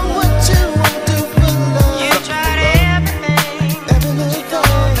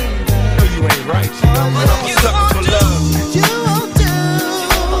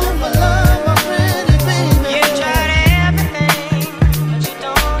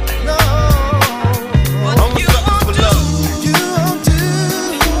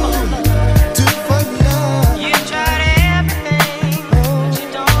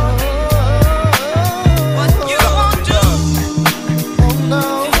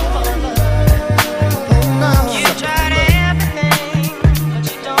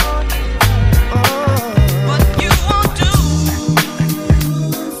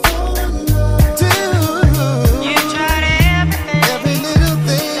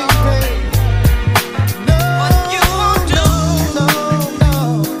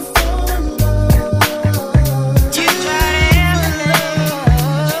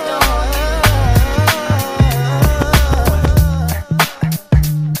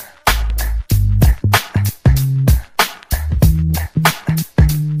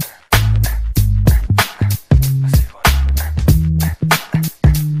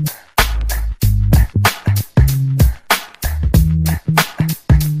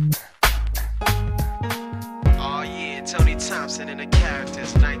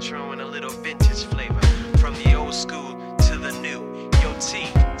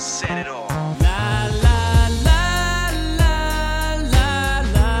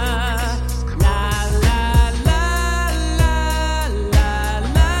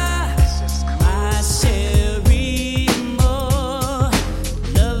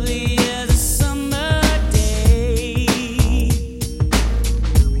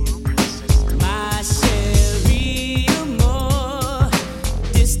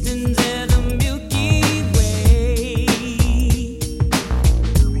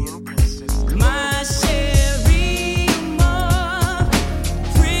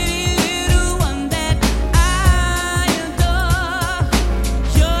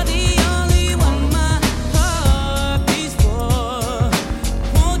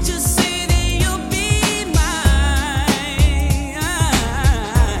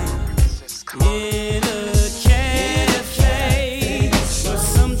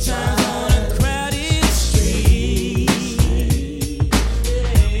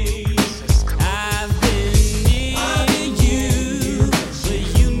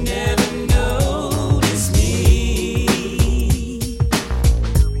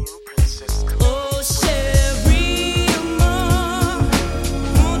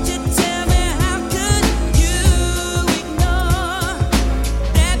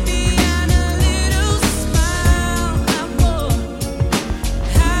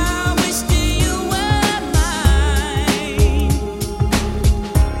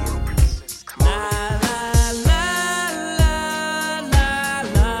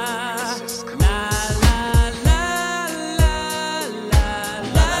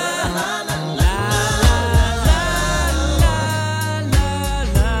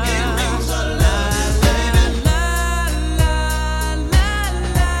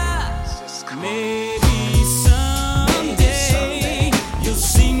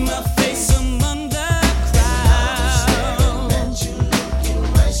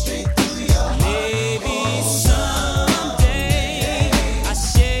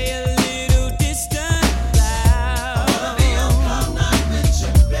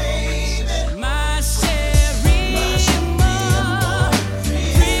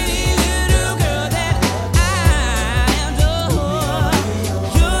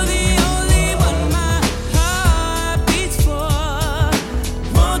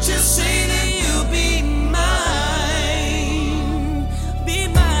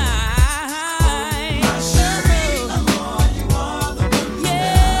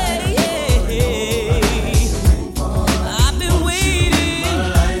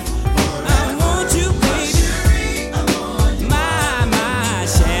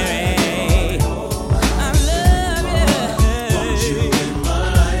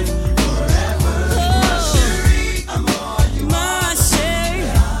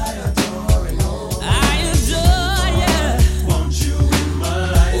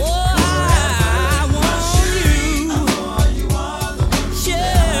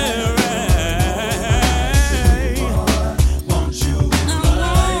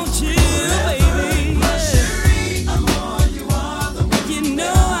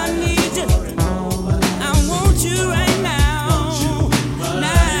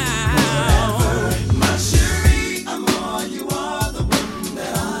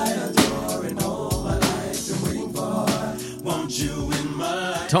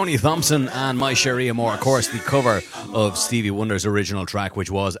 Tony Thompson and My Cherie Amour, of course, the cover of Stevie Wonder's original track,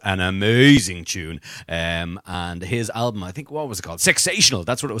 which was an amazing tune. And his album, I think, what was it called? Sexational.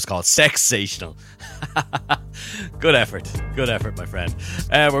 That's what it was called. Sexational. Good effort, my friend.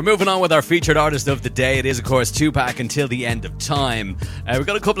 We're moving on with our featured artist of the day. It is, of course, Tupac, Until the End of Time. We've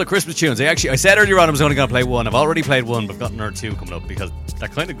got a couple of Christmas tunes. I said earlier on I was only going to play one. I've already played one, but I've got another two coming up because they're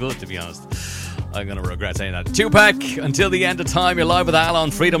kind of good, to be honest. I'm going to regret saying that. Tupac, Until the End of Time. You're live with Al on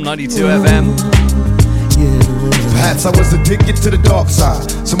Freedom 92 FM. Perhaps I was addicted to the dark side.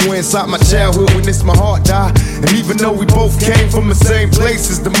 Somewhere inside my childhood when this my heart died. And even though we both came from the same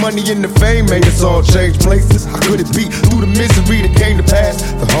places, the money and the fame made us all change places. How could it be through the misery that came to pass?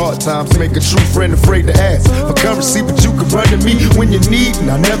 The hard times make a true friend afraid to ask for currency, but you can run to me when you need. And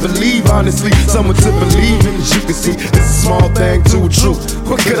I never leave, honestly, someone to believe in. As you can see, it's a small thing to a truth.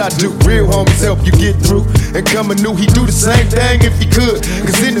 What could I do? Real homies help you get through. And coming new, he do the same thing if he could.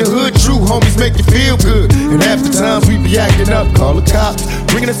 Cause in the hood, true homies make you feel good. And half the times we be acting up, call the cops,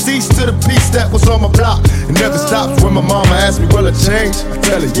 bringing a cease to the peace that was on my block. It never stops when my mama asks me, will I change? I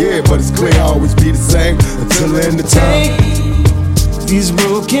tell her, yeah, but it's clear I'll always be the same until the end of time. Take these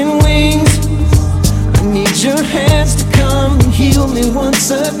broken wings, I need your hands to come and heal me once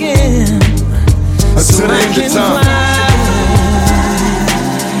again. Until the end of time. Fly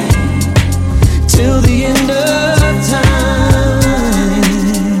till the end of time.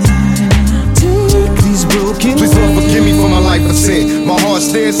 Please Lord forgive me for my life of sin. My heart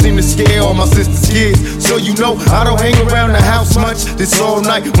still seem to scare all my sister's kids. So you know I don't hang around the house much. This all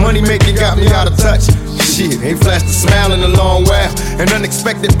night money making got me out of touch. Shit, ain't flashed a smile in a long while. An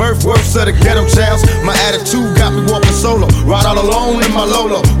unexpected birth, worse of the ghetto childs. My attitude got me walking solo, ride all alone in my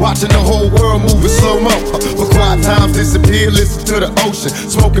Lolo, watching the whole world moving slow-mo. But quiet times disappear, listen to the ocean.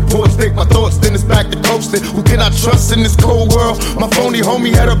 Smoking ports, think my thoughts, then it's back to coasting. Who can I trust in this cold world? My phony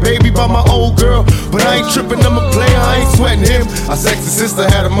homie had a baby by my old girl, but I ain't tripping, I'm a player, I ain't sweating him. Our sexy sister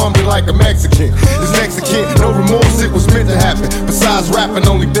had a mom that like a Mexican. This Mexican, no remorse, it was meant to happen. Besides rapping,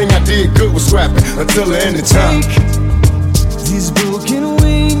 only thing I did good was scrapping until the end of time. These broken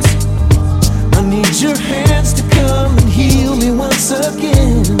wings, I need your hands to come and heal me once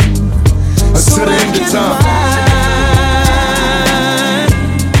again. Until the end of time.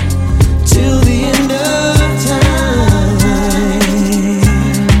 Till the end of time.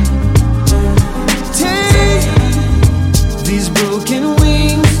 Take these broken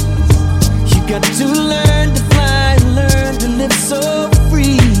wings, you got to learn to fly and learn to live so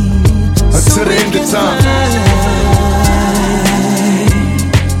free. Until the end of time.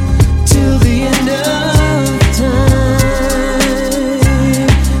 Till the end of time.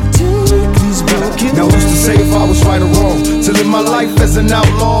 Now who's to say if I was right or wrong? To live my life as an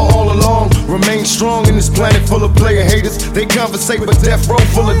outlaw all along. Remain strong in this planet full of player haters. They conversate but death row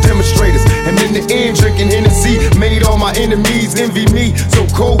full of demonstrators. And in the end drinking Hennessy made all my enemies envy me. So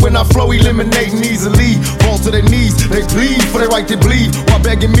cold when I flow, eliminating easily. Fall to their knees, they plead for their right to bleed, while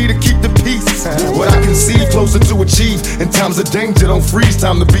begging me to keep the peace. What I conceive, closer to achieve. In times of danger, don't freeze,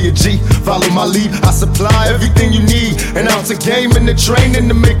 time to be a G. Follow my lead, I supply everything you need. An ounce of game in the training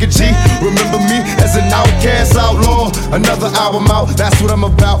to make a G. Remember me as an outcast outlaw. Another album out, that's what I'm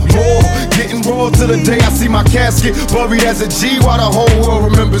about. More, getting raw till the day I see my casket buried as a G, while the whole world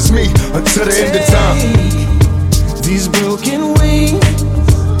remembers me until the end of time. These broken wings,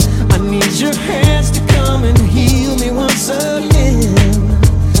 I need your hands to come and heal me once again.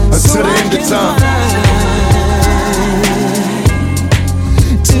 Until the end of time.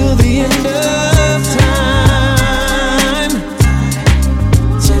 Till the end of time.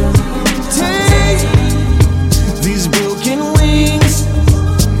 Take these broken wings,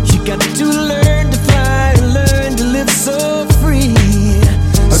 you got to learn to fly and learn to live so free.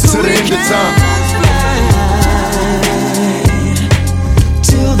 Until the end of time.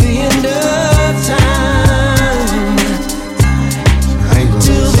 Till the end of time. I ain't gonna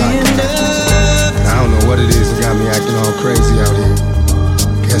till the end of I don't know what it is that got me acting all crazy out here.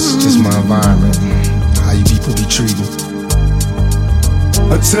 Guess it's just my environment, how you people be treated.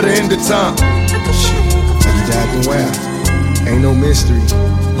 Until the end of time. Shit, how you acting wild. Ain't no mystery.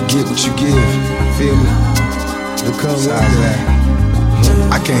 You get what you give. Feel me? Look come besides that,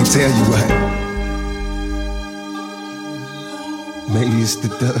 I can't tell you what. Maybe it's the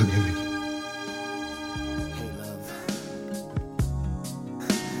thug in me.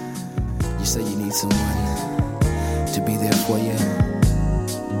 You say you need someone to be there for you,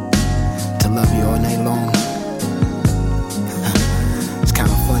 to love you all night long. It's kind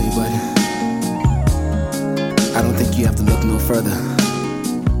of funny, but I don't think you have to look no further,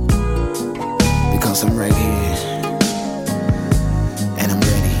 because I'm right here and I'm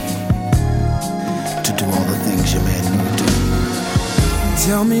ready.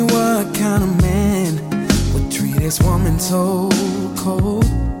 Tell me what kind of man would treat this woman so cold.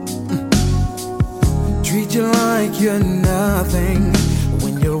 Treat you like you're nothing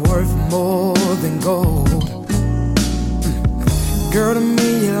when you're worth more than gold. Girl, to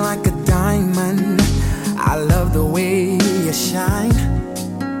me you're like a diamond. I love the way you shine.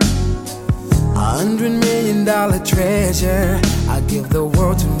 $100 million treasure, I give the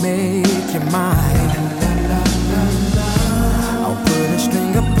world to make you mine. I'll put a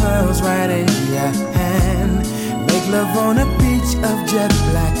string of pearls right in your hand. Make love on a beach of jet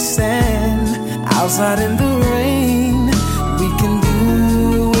black sand. Outside in the rain, we can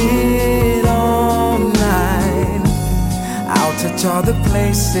do it all night. I'll touch all the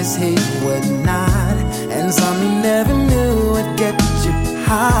places he would not, and some he never knew would get you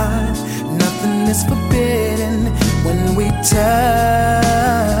hot. Nothing is forbidden when we touch.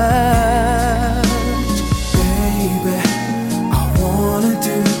 Baby, I wanna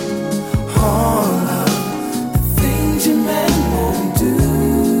do all of the things your man won't do.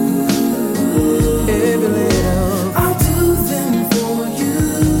 Every little, I'll do them for you.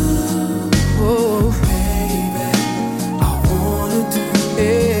 Oh, baby, I wanna do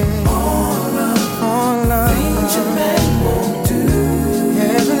all of the things your man won't do.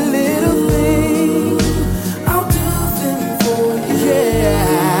 Every little thing, I'll do them for you.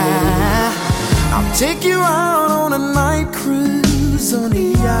 Yeah, I'll take you out on a night cruise on a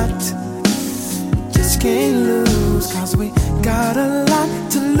yacht. Just can't lose, 'cause we got a lot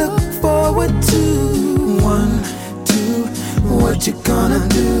to look forward to. 1, 2, what you gonna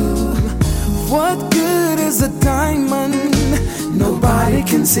do? What good is a diamond nobody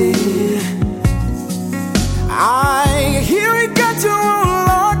can see? I hear he got you on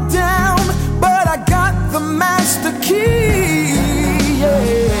lockdown, but I got the master key.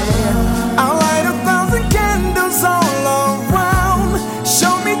 Yeah, I'll light 1,000 candles all around.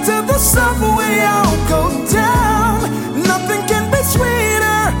 Show me to the subway, I'll go down. Nothing can be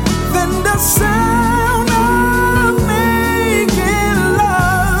sweeter than the sound of making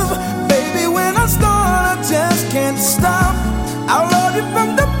love. Baby, when I start, I just can't stop. I'll love you from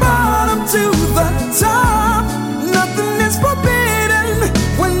the bottom to the top. Nothing is forbidden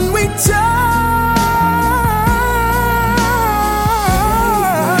when we touch,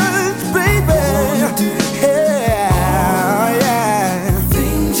 baby. Yeah, yeah.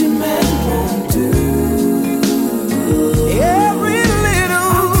 Things your man won't do. Every little,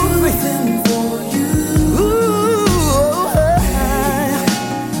 I'll do them for you. Ooh,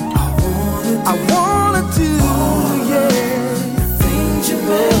 I wanna do, yeah, things your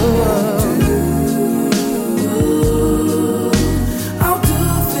man won't do. I'll do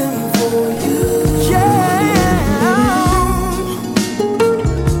them for you. Yeah.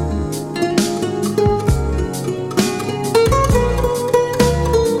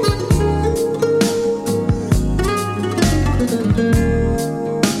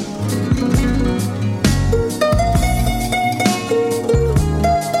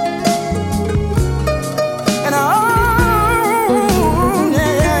 And oh,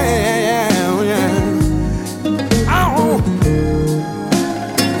 yeah, yeah, yeah. Oh.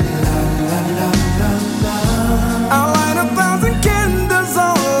 I'll light 1,000 candles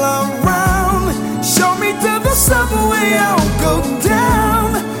all around. Show me to the subway, I'll go down.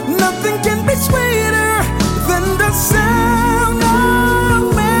 Nothing can be sweeter than the sound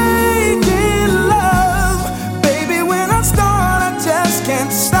of making love. Baby, when I start, I just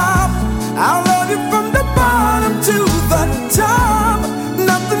can't stop. I'll love you from the bottom to the top.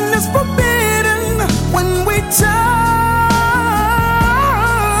 Nothing is forbidden when we touch.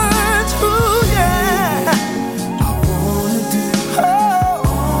 Ooh, yeah. I wanna do all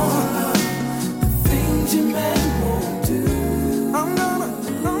of the things your man won't do. I'm gonna.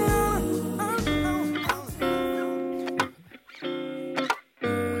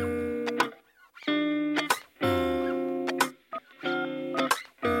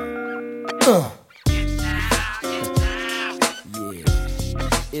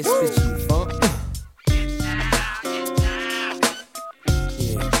 Yeah, it's the G-Funk.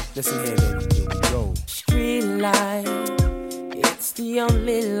 Yeah, listen here, baby. Here we go. Street life, it's the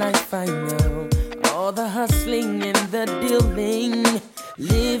only life I know. All the hustling and the dealing,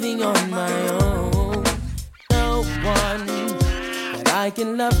 living on my own. No one that I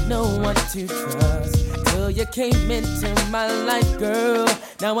can love, no one to trust. Till you came into my life, girl.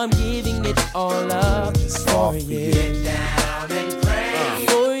 Now I'm giving it all up for you. Get down and pray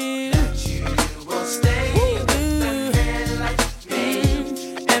for you that you will stay with a man like me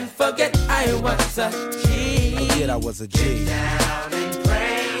and forget I was a G. Forget I was a G. Get down and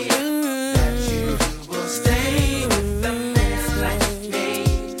pray that you will stay with a man like me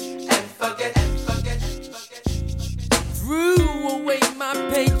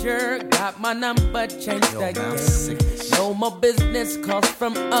messenger, got my number changed again. No more business calls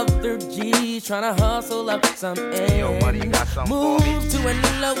from other G's, tryna hustle up some ends. Yo, money, you got something Move for me? to a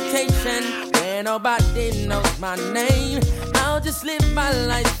new location where nobody knows my name. I'll just live my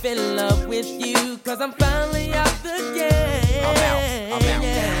life in love with you, cause I'm finally out the game. I'm out.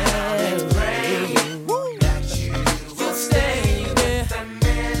 You'll stay with a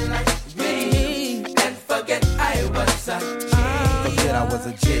man like me and forget I was a G. Forget I was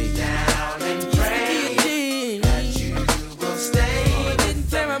a G. Down and pray that you will stay. Didn't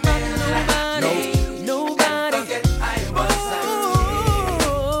care about nobody. Nobody. Forget I was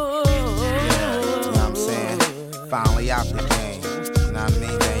You know what I'm saying? Finally out the game. You know what I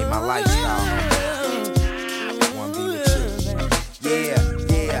mean? That ain't my lifestyle. Wanna be with you.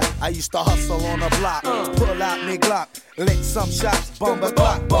 Yeah. I used to hustle on the block, pull out me Glock, lick some shots, bump a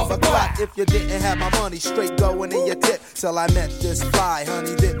clock. If you didn't have my money, straight going in your tip. Till I met this fly,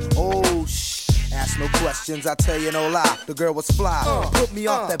 honey dip. Oh, ask no questions, I tell you no lie. The girl was fly, put me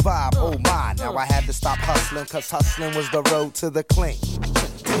off that vibe. Oh my, now I had to stop hustling, cause hustling was the road to the clink.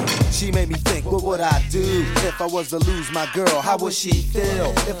 She made me think, what would I do if I was to lose my girl? How would she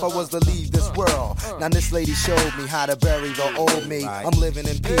feel if I was to leave this world? Now this lady showed me how to bury the old me. I'm living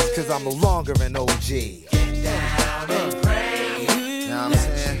in peace cause I'm no longer an OG. Get down and pray. You know what I'm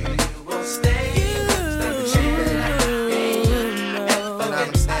saying? You will stay. You know what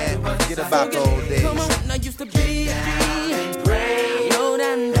I'm saying? Forget about the old days. Come on, I used to be a G and pray. Low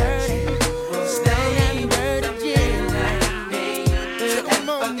down dirty. Stay and dirty G like me. Come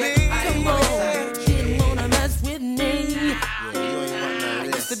on, didn't wanna mess with me. I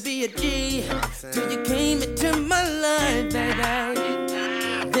used to be a G till you came into my life,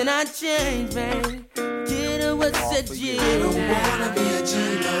 baby. Then I changed, baby. Till I was a G. I don't wanna be a G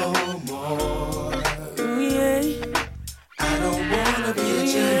no more. Ooh, yeah. I don't wanna be a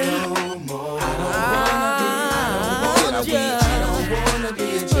G no more. I don't wanna be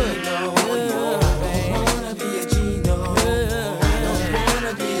a G no more. I don't wanna be a G no more. I don't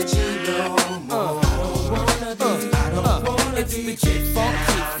wanna be a G no more. I don't wanna be a G funk.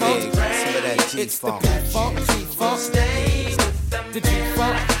 It's the P-Funk, G-Funk, stay with the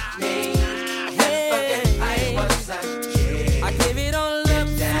G-Funk. Hey, I give it all up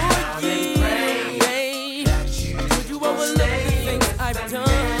for you, babe. Could you overlook the things I've done?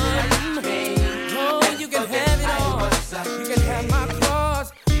 Oh, you can have it all. You can have my cars,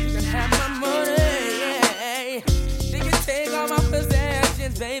 you can have my money. You can take all my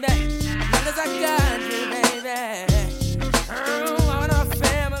possessions, baby. As long as I got you, baby.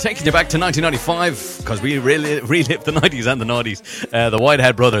 Taking you back to 1995, because we really relived the 90s and the noughties. The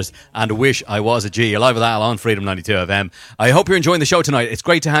Whitehead Brothers and Wish I Was a G. You're live with Al on Freedom 92 FM. I hope you're enjoying the show tonight. It's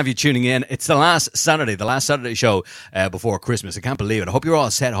great to have you tuning in. It's the last Saturday show before Christmas. I can't believe it. I hope you're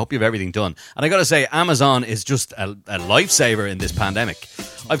all set. I hope you have everything done. And I got to say, Amazon is just a lifesaver in this pandemic.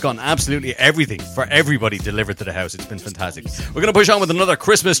 I've gotten absolutely everything for everybody delivered to the house. It's been fantastic. We're going to push on with another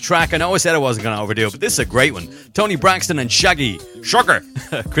Christmas track. I know I said I wasn't going to overdo it, but this is a great one. Tony Braxton and Shaggy. Shocker.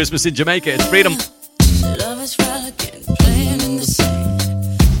 Christmas in Jamaica. It's Freedom. Love is rocking, playing in the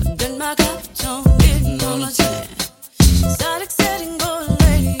sand. Then my captain getting on my tan. Exotic setting, going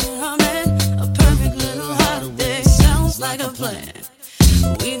lady and her man. A perfect little holiday sounds like a plan.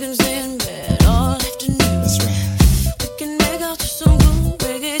 We can stay in bed all afternoon. That's right. We can make out to some good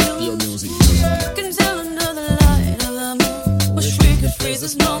reggae tunes. Your music. We can tell another light of the moon. Wish we could freeze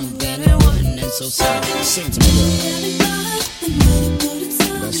this moment, then it wouldn't end so sad. Sing to me, girl.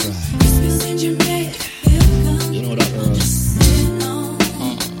 That's right. Christmas in Jamaica. You know that, girl.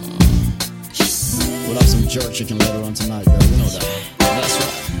 We'll have some jerk chicken later on tonight, girl. You know that. That's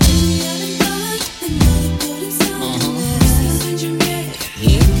right.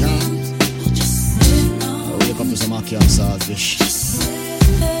 Here it comes. I'll wake up with some ackee and saltfish.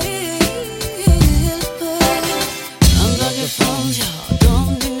 Unplug your phones, y'all.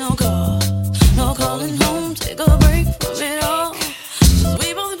 Don't need no call. No calling home. Take a break from it all. 'Cause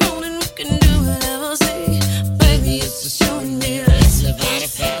we both grown and we can do whatever, see. Baby, it's just you and me. Let's live out a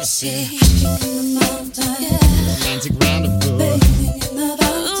fantasy. Hiking in the mountains. Romantic rendezvous. Bathing in the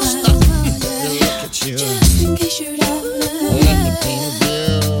fountain. Look at you. Just in case you're down. Let me paint a view.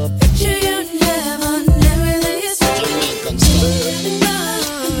 Picture you in heaven. Everything is Jamaican style.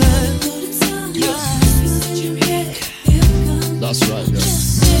 That's right, girl.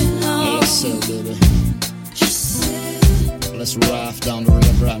 Let's sail, baby. Let's raft down the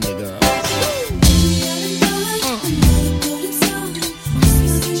Rio Grande, girl.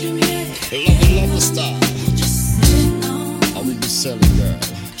 Love the style. I will be selling, girl.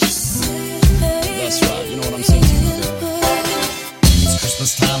 That's right, you know what I'm saying to you, girl. It's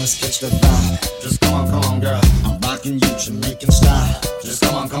Christmas time, let's catch the vibe. Just come on, girl. I'm rocking you Jamaican style. Just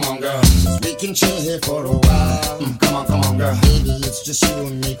come on, girl. We can chill here for a while. Come on, girl. Baby, it's just you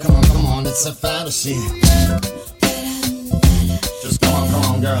and me. Come on, it's a fantasy. Just come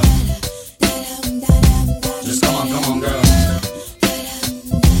on, girl. Just come on, girl.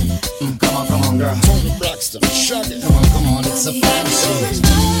 Come on, girl. Tony Braxton, shut it. Come on, it's a fantasy.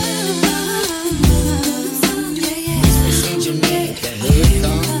 Christmas in Jamaica, here it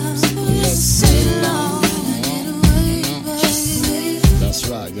comes. Let's sail on. That's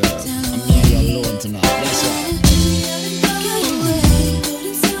right, girl. I'm here alone tonight. That's right.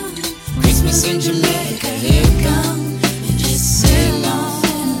 Christmas in Jamaica, here it comes. Just sail on.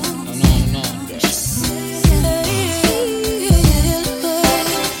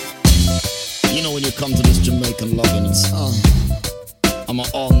 When you come to this Jamaican loving and I'm an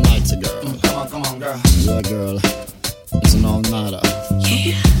all-nighter, girl. Come on, girl. Yeah, girl. It's an all-nighter.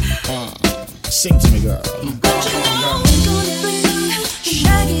 Yeah. Sing to me, girl. Come on, girl.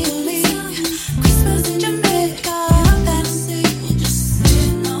 Christmas in Jamaica.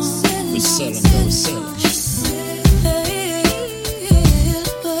 We're selling, girl. We're selling.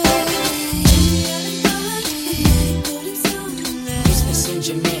 Christmas in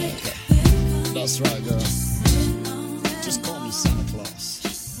Jamaica. That's right, girl. Just call me Santa Claus.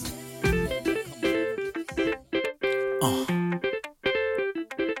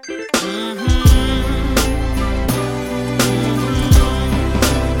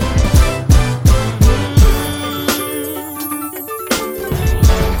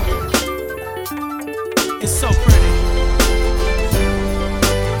 It's so pretty.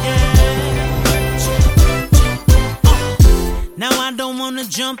 Now I don't wanna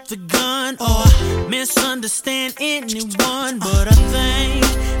jump the gun or misunderstand anyone, but I think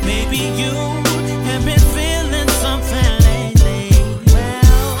maybe you have been feeling something lately.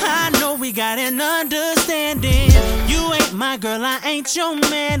 Well, I know we got an understanding. You ain't my girl, I ain't your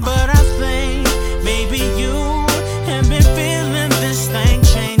man, but I think maybe you have been feeling this thing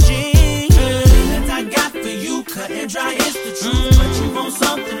changing. The feelings I got for you, cut and dry is the truth, but you want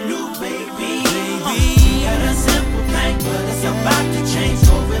something new, baby. Got a simple thing, but it's about to change,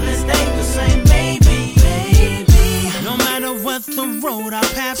 so will it stay the same, baby? No matter what the road, our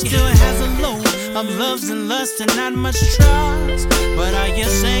path still has a load of loves and lust and not much trust. But are you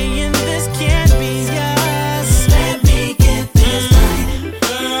saying this can't be us? Let me get this right,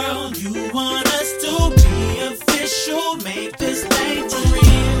 girl. You want us to be official, make this thing for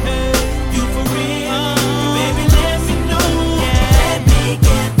real. You for real, baby? Let me know. Yeah. Let me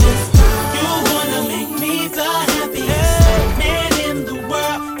get this right. You wanna make me the happiest man in the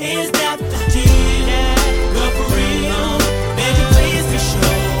world? Is that the deal? Girl, for real, baby, please be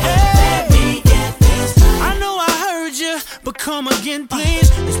sure. Let me get this right. I know I heard you, but come again, please.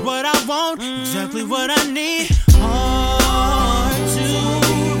 It's what I want, exactly what I need. Hard to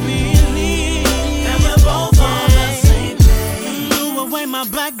believe that we're both on the same page. Threw away my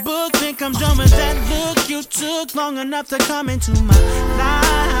black book, think I'm done with that look. You took long enough to come into my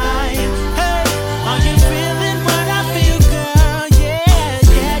life. Hey, are you feeling what I feel, girl?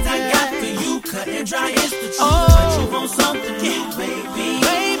 Yeah. I got for you, cut and dry is the truth, but you want something new, baby.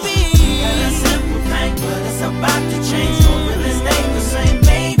 Got a simple thing, but it's about to change, so will it stay the same,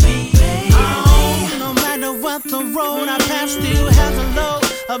 baby? Oh, no matter what the road, our path still has a load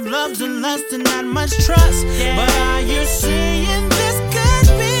of love and lust and not much trust. But are you seeing this could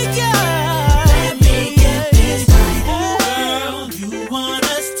be yours? Let me get this right, girl. You want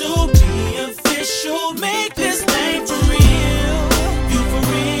us to be official, make this thing for real. You for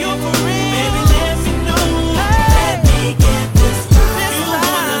real, baby, let me know. Let me get this right. You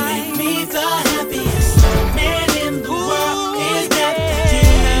wanna make me the happiest man in the world? Is that the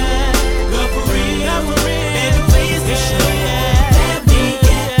deal? Girl, for real, baby, please be sure. Let me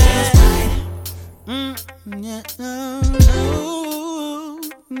get this right. Yeah.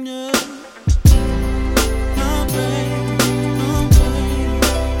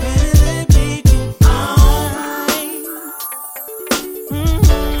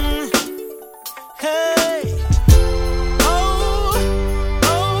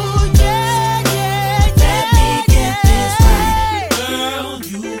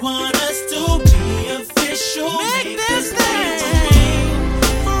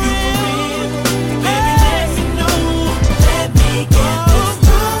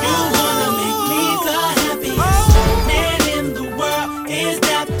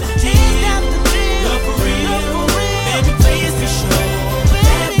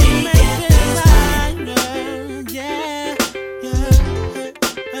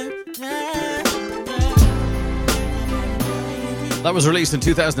 That was released in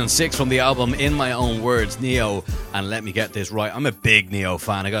 2006 from the album In My Own Words, Neo. And let me get this right, I'm a big Neo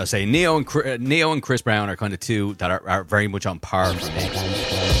fan. I gotta say, Neo and Chris Brown are kind of two that are very much on par for me.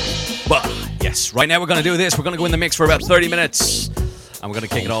 But yes, right now we're gonna do this. We're gonna go in the mix for about 30 minutes, and we're gonna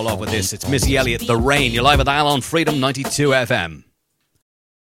kick it all off with this. It's Missy Elliott, The Rain. You're live at Dial on Freedom 92 FM.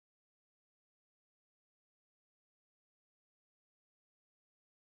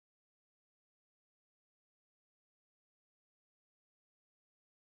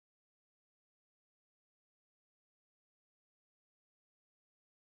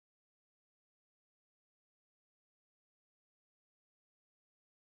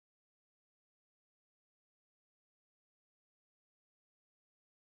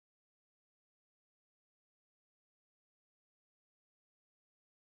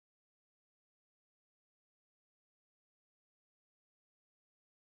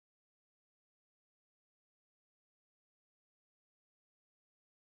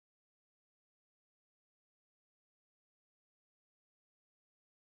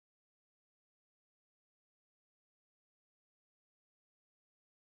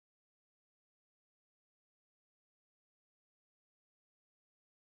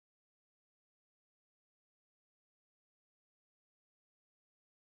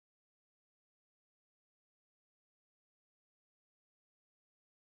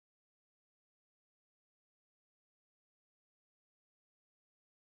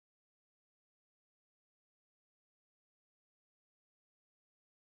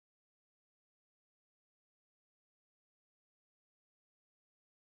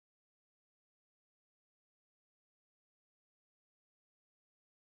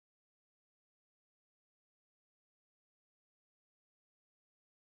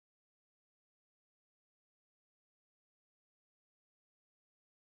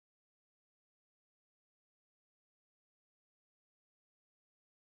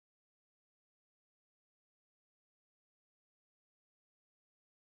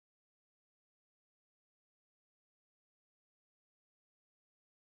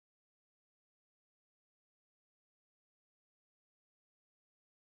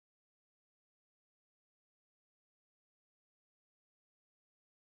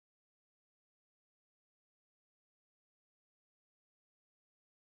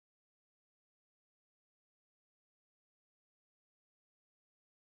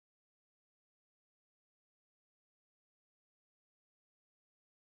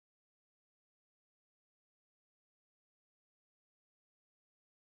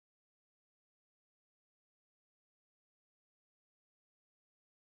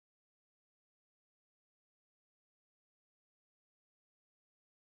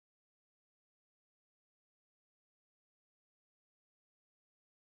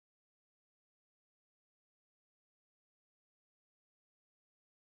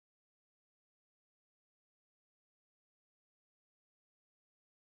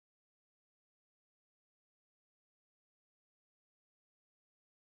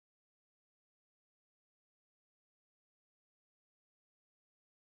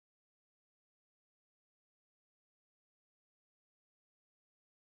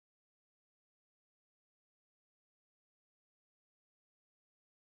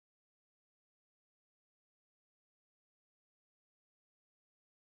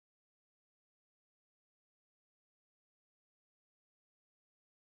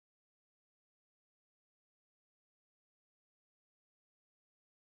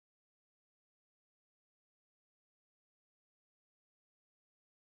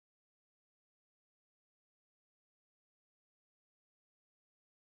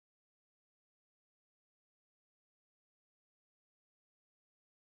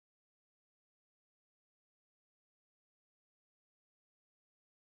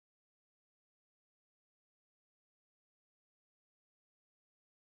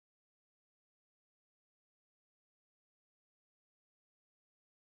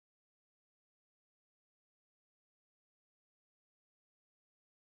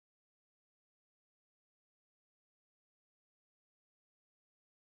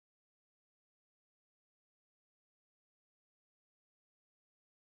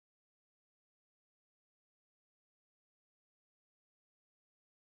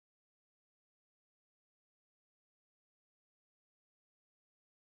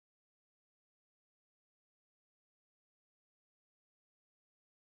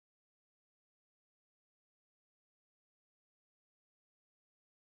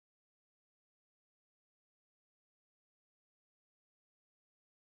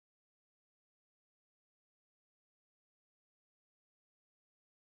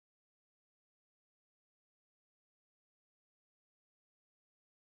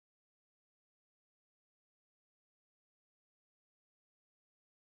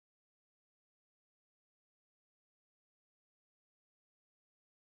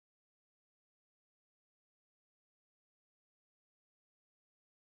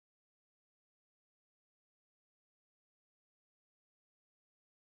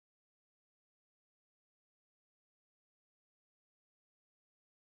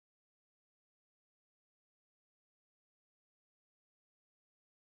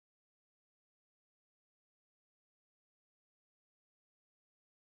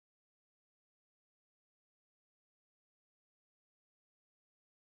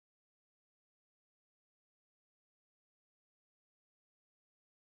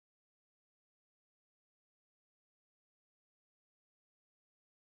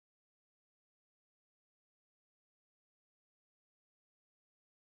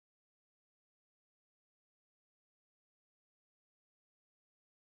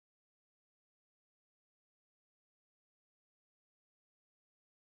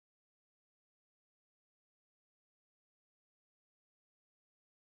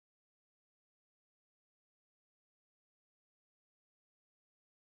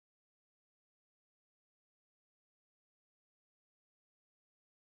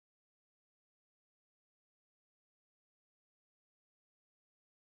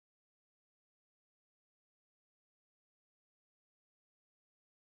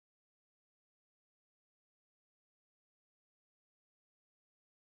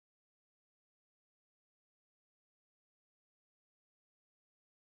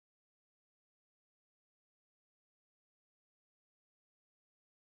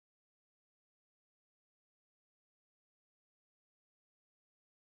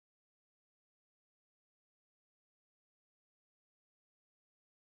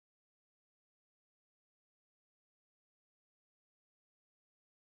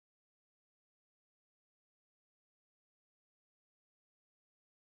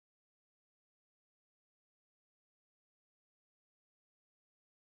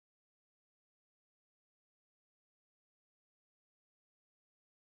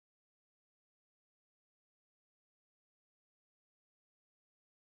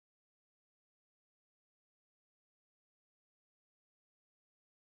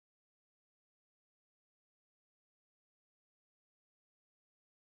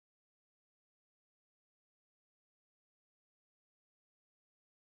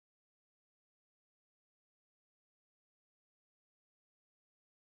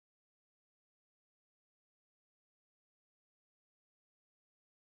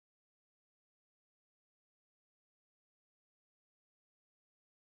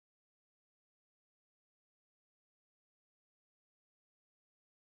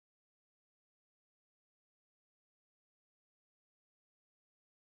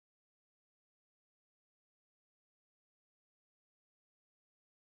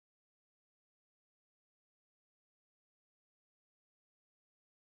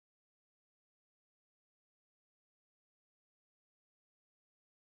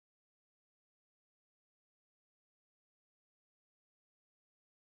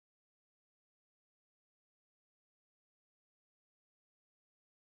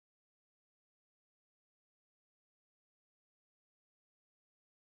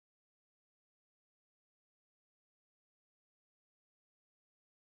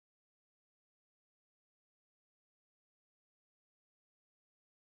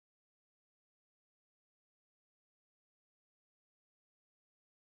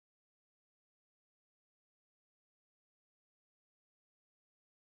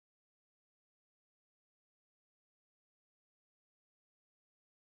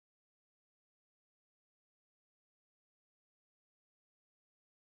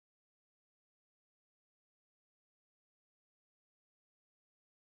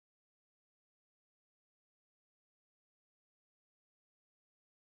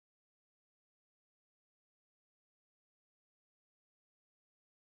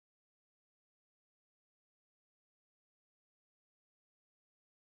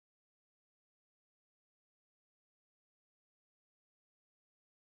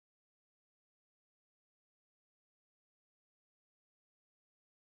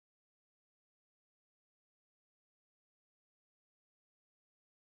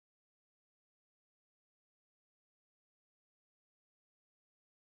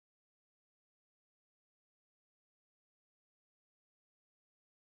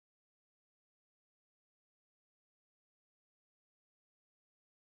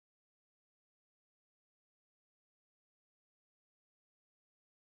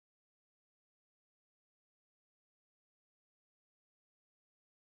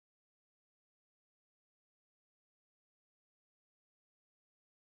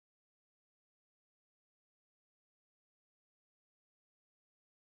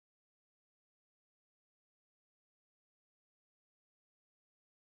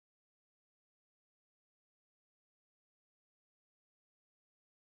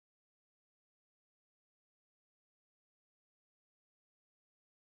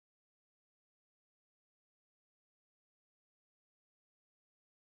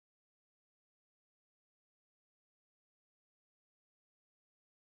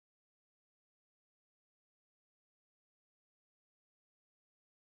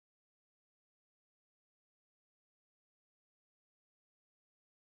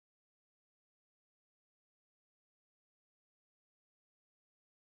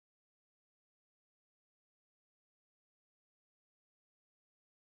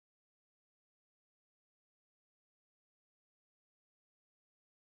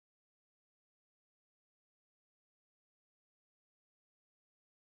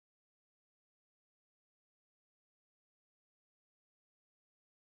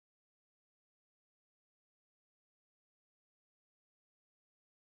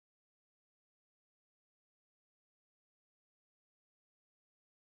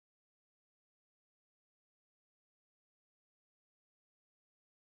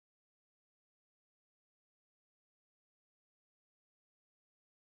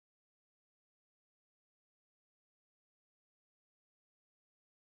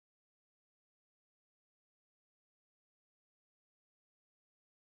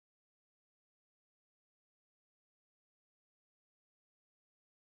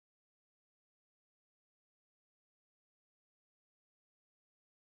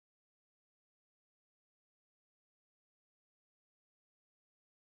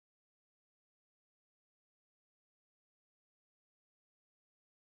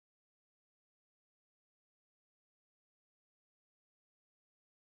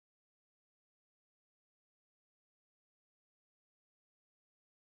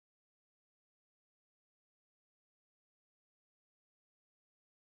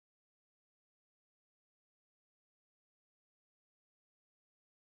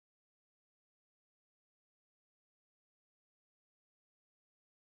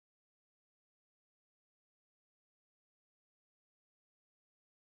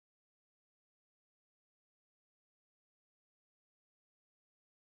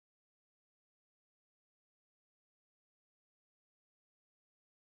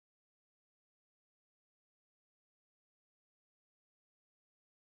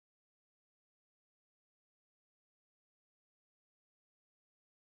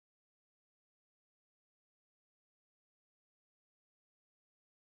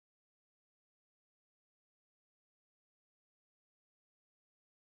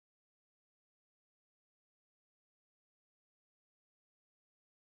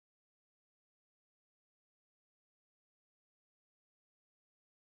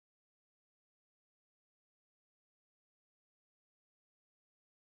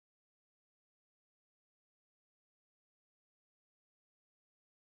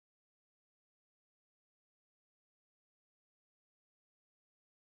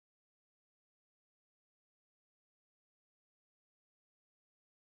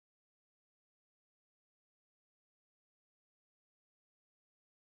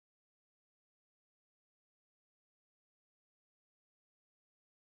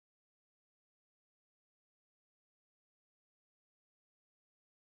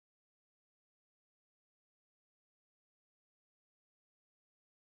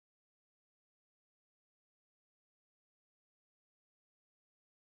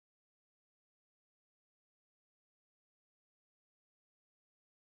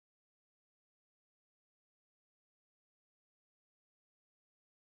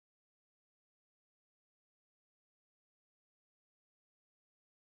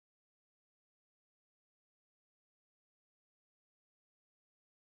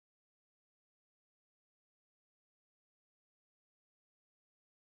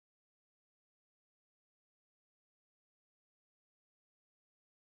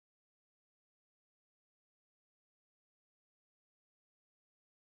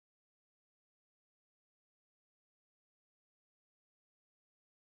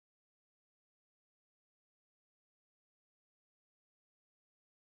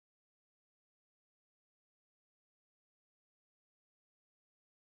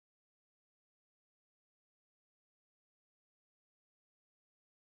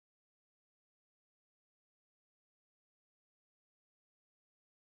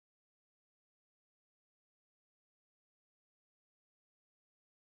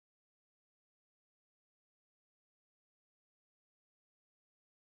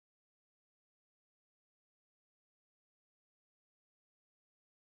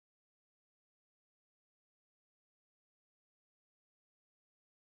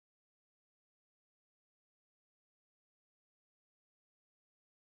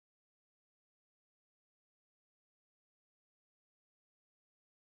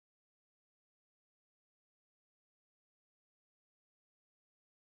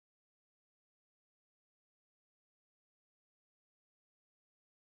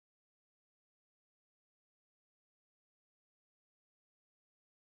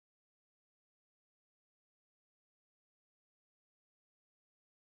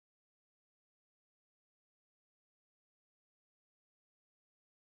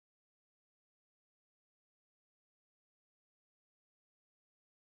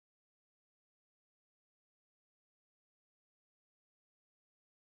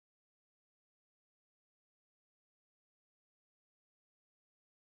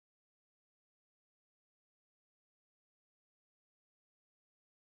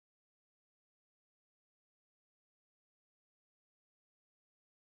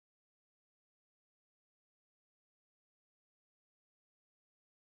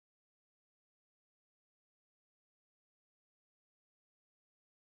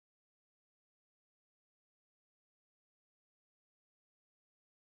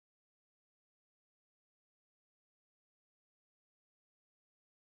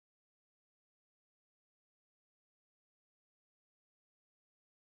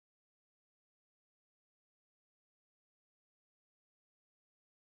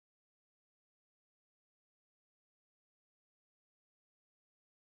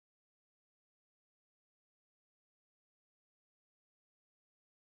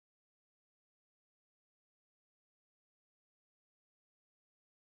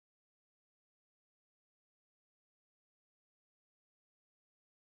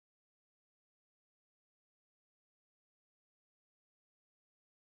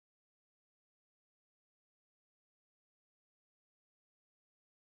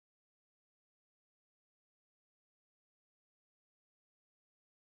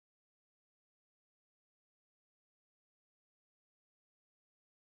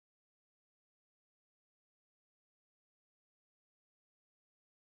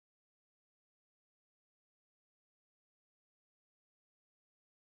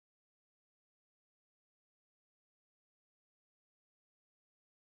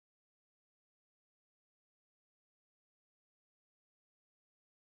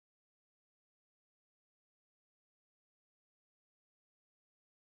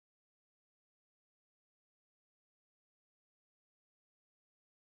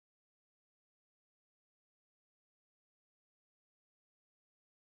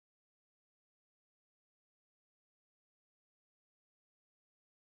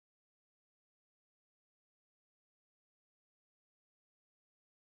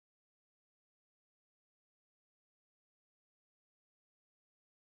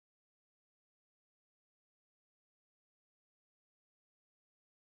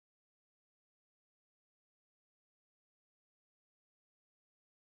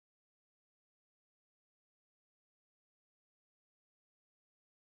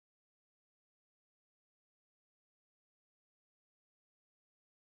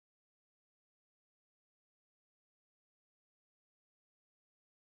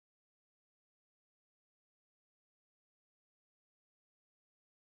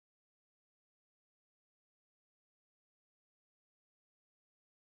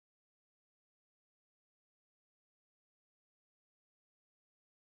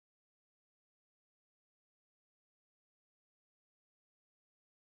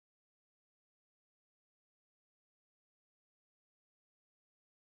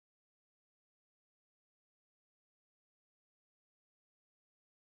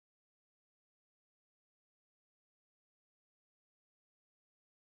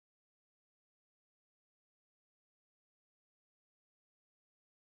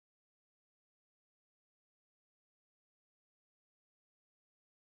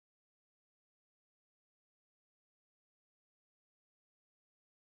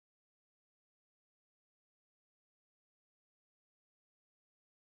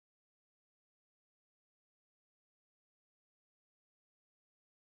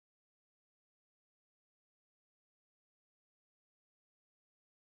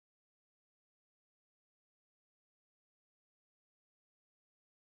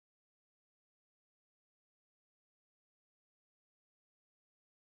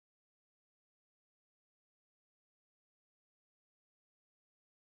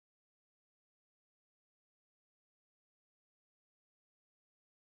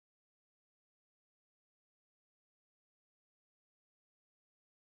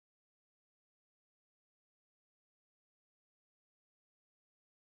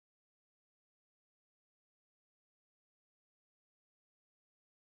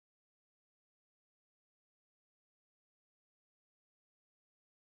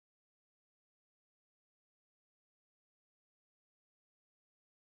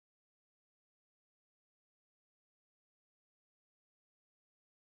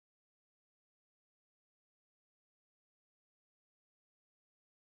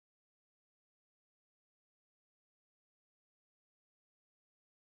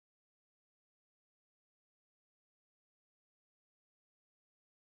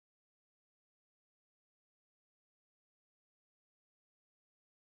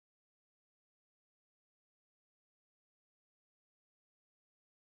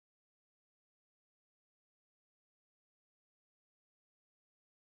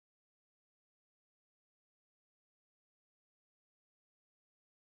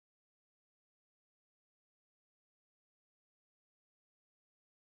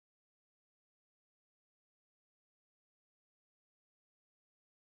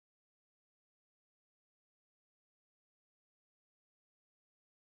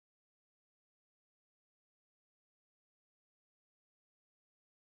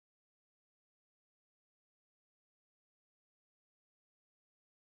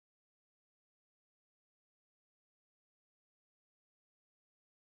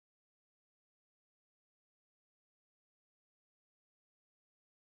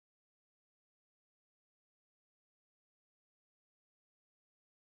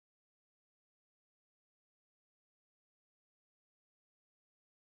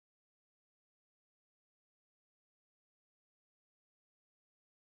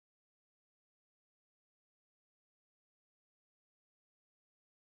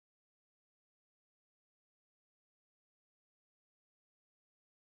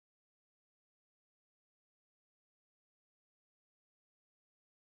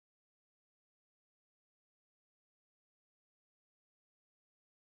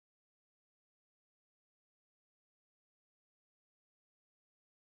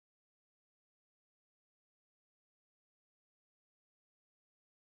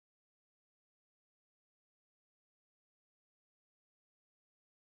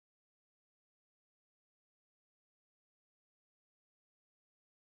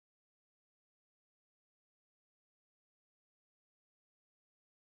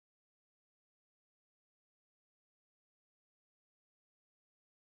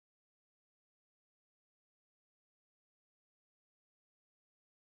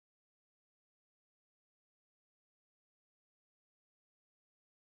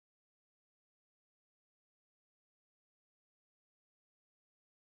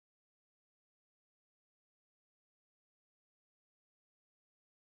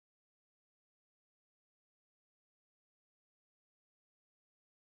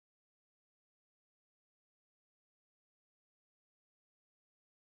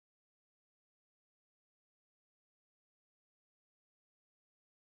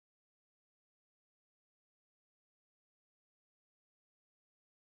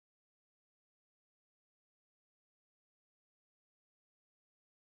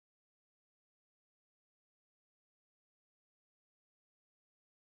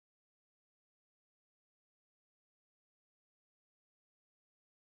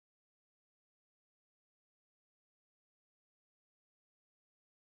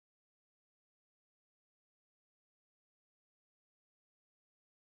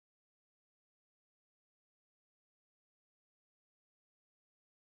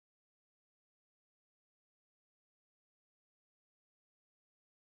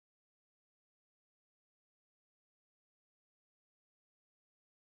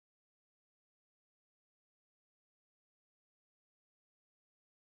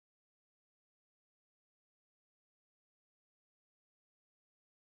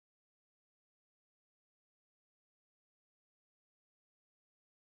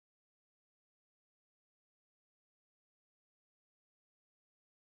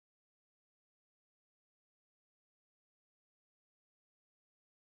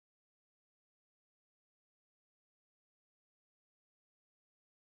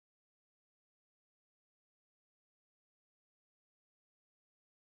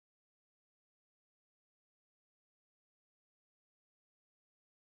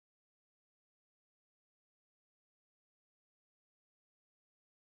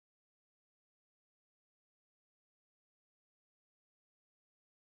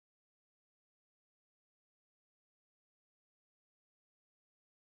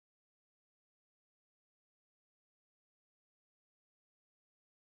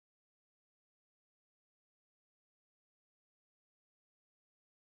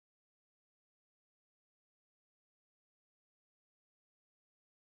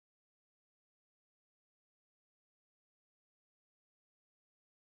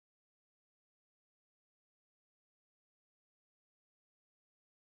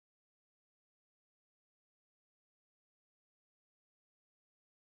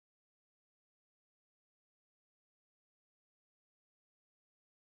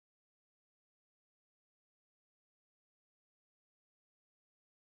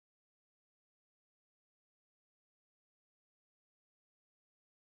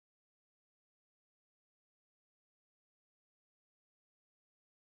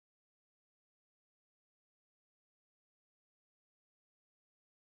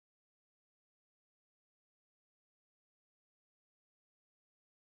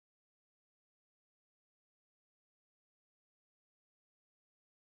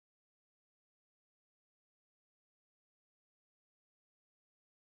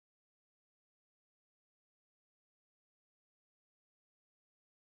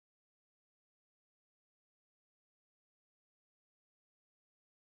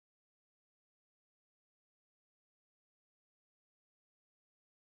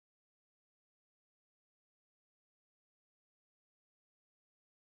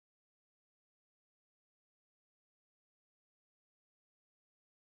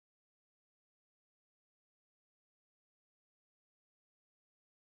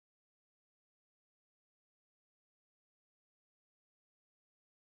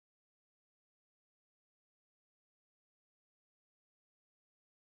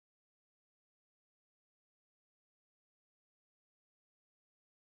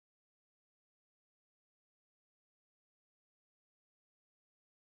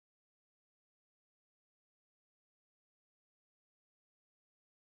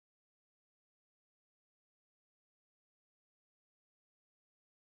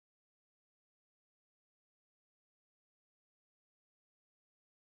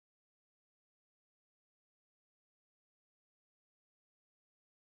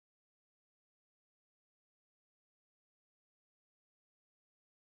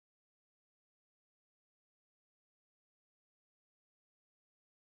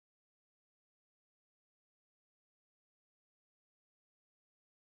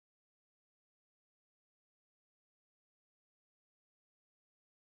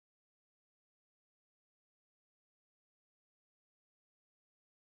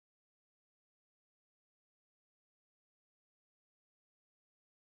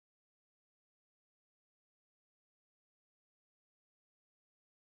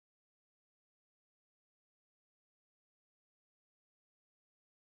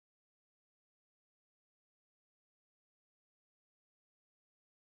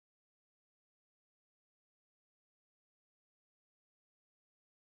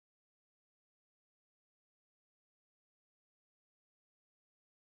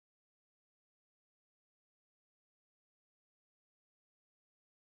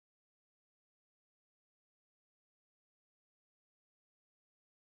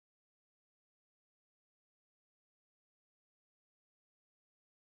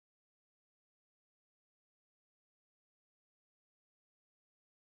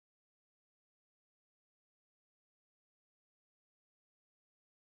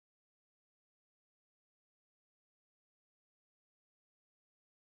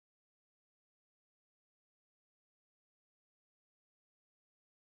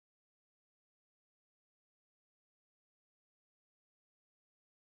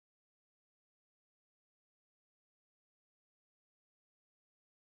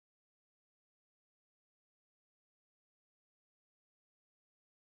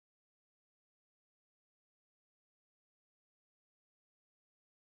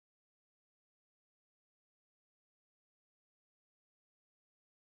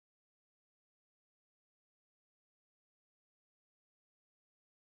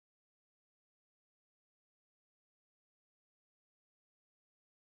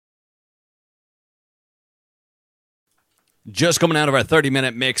 Just coming out of our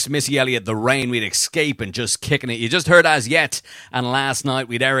 30-minute mix, Missy Elliott, The Rain, we'd Escape and Just Kicking It. You just heard As Yet, and last night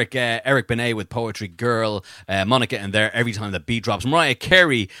we'd Eric Benet with Poetry Girl, Monica in there, Every Time the Beat Drops, Mariah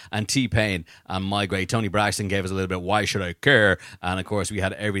Carey and T-Pain and My Grey. Tony Braxton gave us a little bit of Why Should I Care, and of course we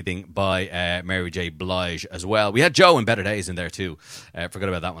had Everything by Mary J. Blige as well. We had Joe and Better Days in there too. Forgot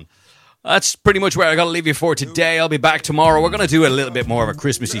about that one. That's pretty much where I got to leave you for today. I'll be back tomorrow. We're going to do a little bit more of a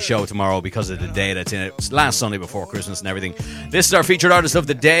Christmassy show tomorrow because of the day that's in it. It's last Sunday before Christmas and everything. This is our featured artist of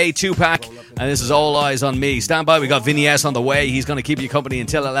the day, Tupac, and this is All Eyes on Me. Stand by, we got Vinny S on the way. He's going to keep you company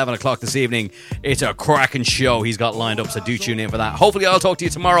until 11 o'clock this evening. It's a cracking show he's got lined up, so do tune in for that. Hopefully I'll talk to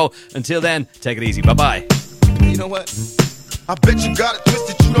you tomorrow. Until then, take it easy. Bye-bye. You know what? I bet you got it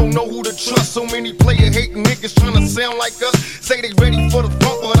twisted, you don't know who to trust. So many player-hating niggas trying to sound like us. Say they ready for the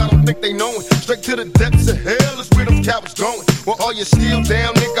funk, but I don't think they know it. Straight to the depths of hell is where them cowards going. Well, all you still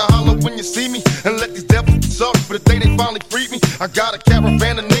down, nigga, holler when you see me. And let these devils be sorry for the day they finally freed me. I got a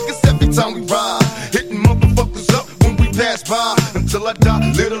caravan of niggas every time we ride, hitting motherfuckers up when we pass by. Until I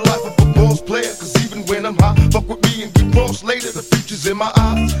die, live the life of a boss player. Cause even when I'm high, fuck with me and get crossed later. The future's in my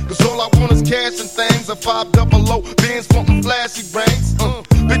eyes. Cause all I want is cash and things. A 500 Benz wantin' flashy rings.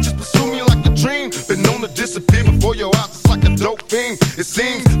 Bitches pursue me like a dream. Been known to disappear before your eyes. It's like a dope fiend. It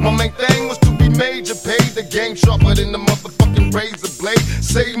seems my main thing was to be major. Paid the game sharper than the motherfucking razor blade.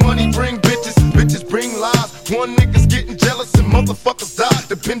 Save money, bring bitches. Bitches bring lies. One nigga's getting jealous and motherfuckers die.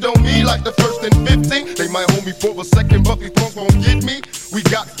 Depend on me like the first and 15. They might hold me for a second, but these punks won't get me. We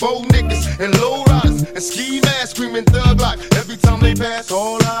got 4 niggas and low riders and ski masks screaming thug life. Every time they pass,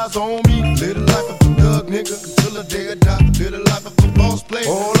 all eyes on me. Live the life of a thug nigga until the day I die. Live the life of a boss player.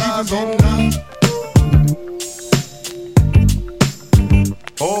 All eyes on me.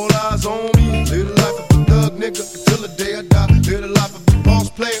 All eyes on me. Live the life of a thug nigga until the day I die. Live the life of a boss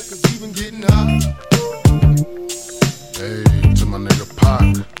player, cause even getting high. Hey, to my nigga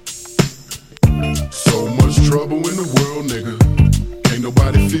Pac. So much trouble in the world, nigga. Can't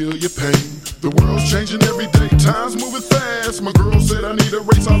nobody feel your pain. The world's changing every day, time's moving fast. My girl said I need a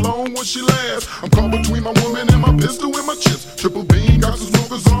race, how long will she last? I'm caught between my woman and my pistol and my chips. Triple beam, got some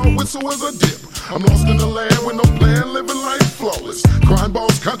smokers on, whistle as I dip. I'm lost in the land with no plan, living life flawless. Crime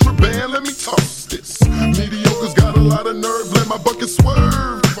balls, contraband, let me toss this. Mediocre's got a lot of nerve, let my bucket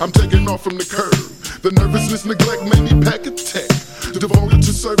swerve. I'm taking off from the curb. The nervousness, neglect made me pack a tech. Devoted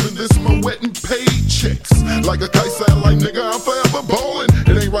to serving this, my wet and paid checks. Like a kite satellite, nigga, I'm forever ballin'.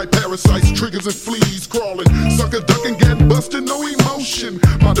 It ain't right, parasites, triggers and fleas crawling. Sucker ducking, get busted, no emotion.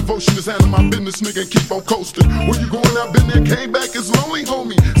 My devotion is handling my business, nigga, and keep on coasting. Where you going, I've been there, came back, it's lonely,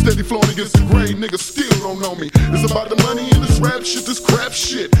 homie. Steady flowing against the grade, niggas still don't know me. It's about the money and this rap shit, this crap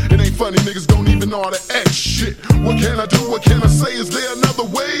shit. It ain't funny, niggas don't even know how to act shit. What can I do, what can I say, is there another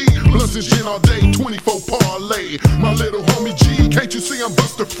way? Blunts and gin all day, 24 parlay. My little homie G, can't you see I'm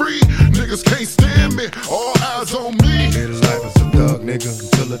buster free? Niggas can't stand me, all eyes on me. Live the life as a thug nigga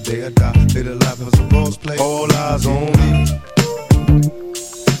until the day I die. Live the life as a boss player. All eyes on me.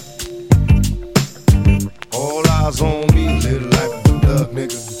 All eyes on me. Live the life as a thug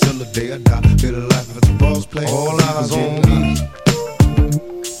nigga until the day I die. Live the life as a boss player. All eyes on me.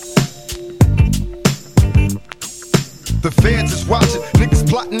 The feds is watching, niggas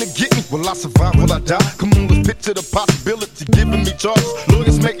plotting to get me. Will I survive, will I die? Come on, let's picture the possibility, giving me charges.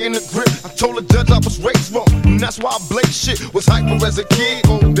 Lawyers making a grip, I told the judge I was raised wrong, and that's why I blaze shit. Was hyper as a kid,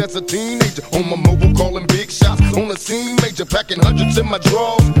 old as a teenager. On my mobile calling big shots, on the scene major. Packing hundreds in my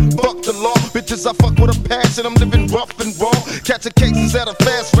drawers, fuck the law. Bitches, I fuck with a passion, I'm living rough and raw. Catching cases at a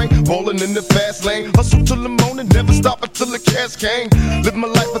fast rate, ballin' in the fast lane. Hustle till the morning, never stop until the cash came. Live my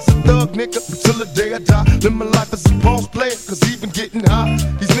life as a thug nigga, until the day I die. Live my life as a boss player, cause even getting high.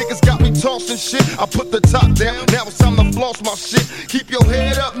 These niggas got me tossing shit. I put the top down, now it's time to floss my shit. Keep your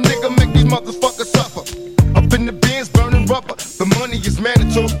head up, nigga, make these motherfuckers suffer. Up in the bins, burning rubber. The money is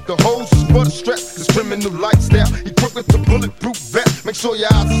mandatory, the hose is for the stress. This criminal lifestyle, equipped with the bulletproof vest. Make sure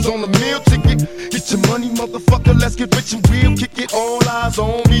your eyes is on the meal ticket. Get your money, motherfucker, let's get rich and real. Kick it, all eyes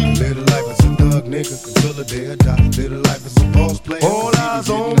on me. Live the life as a thug nigga, until the day I die. Live the life as a boss player. All eyes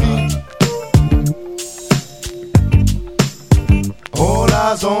on me. All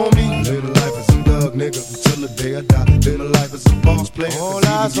eyes on me. Live the life as a thug nigga until the day I die. Live the life as a boss player. All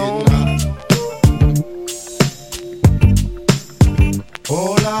eyes on me.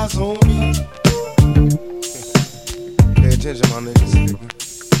 All eyes on me. Pay attention, my niggas.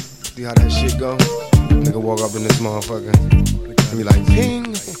 See how that shit go? Nigga walk up in this motherfucker and be like,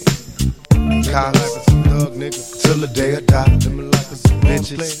 ping. College, thug nigga till the day I die. Live my life as a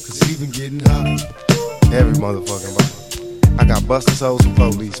bitches, cause even getting high. Every motherfucking body. I got busters, hoes, and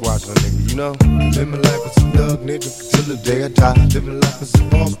police watching a nigga, you know? Living life as a thug nigga till the day I die. Living life as a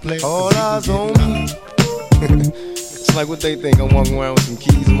boss player. All eyes on me. It's like what they think, I'm walking around with some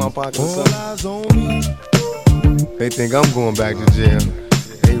keys in my pocket or something. All eyes on me. They think I'm going back to jail.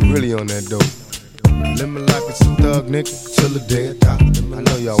 They really on that dope. Living life as a thug nigga till the day I die. I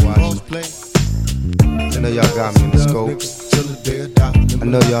know y'all watching. I know y'all got me in the scope. I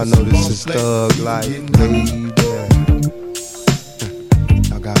know y'all know this is thug life, baby.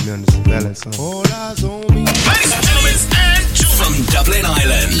 Y'all got me on the surveillance. All eyes on me. Ladies and gentlemen, from Dublin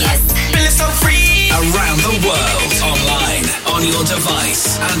Island, feeling so free around the world, online, on your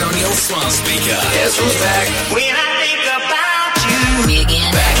device, and on your smart speaker. Guess who's back? When I think about you, me again,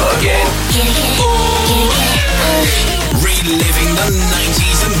 back again. Reliving the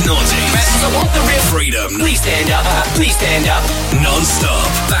 90s and noughties. I want the real freedom. Please stand up. Please stand up. Non-stop,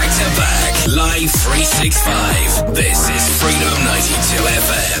 back to back, live 365. This is Freedom 92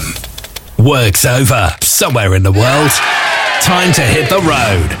 FM. Work's over somewhere in the world. Time to hit the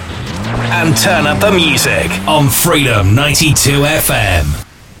road and turn up the music on Freedom 92 FM.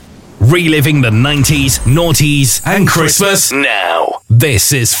 Reliving the 90s, noughties, and Christmas now.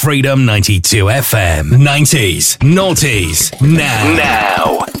 This is Freedom 92 FM. 90s, noughties,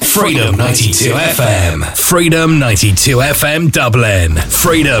 now. Freedom 92 FM. Freedom 92 FM Dublin.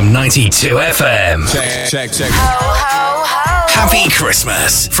 Freedom 92 FM. Check. Ho, ho, ho. Happy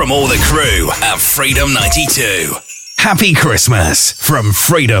Christmas from all the crew at Freedom 92. Happy Christmas from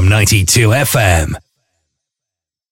Freedom 92 FM.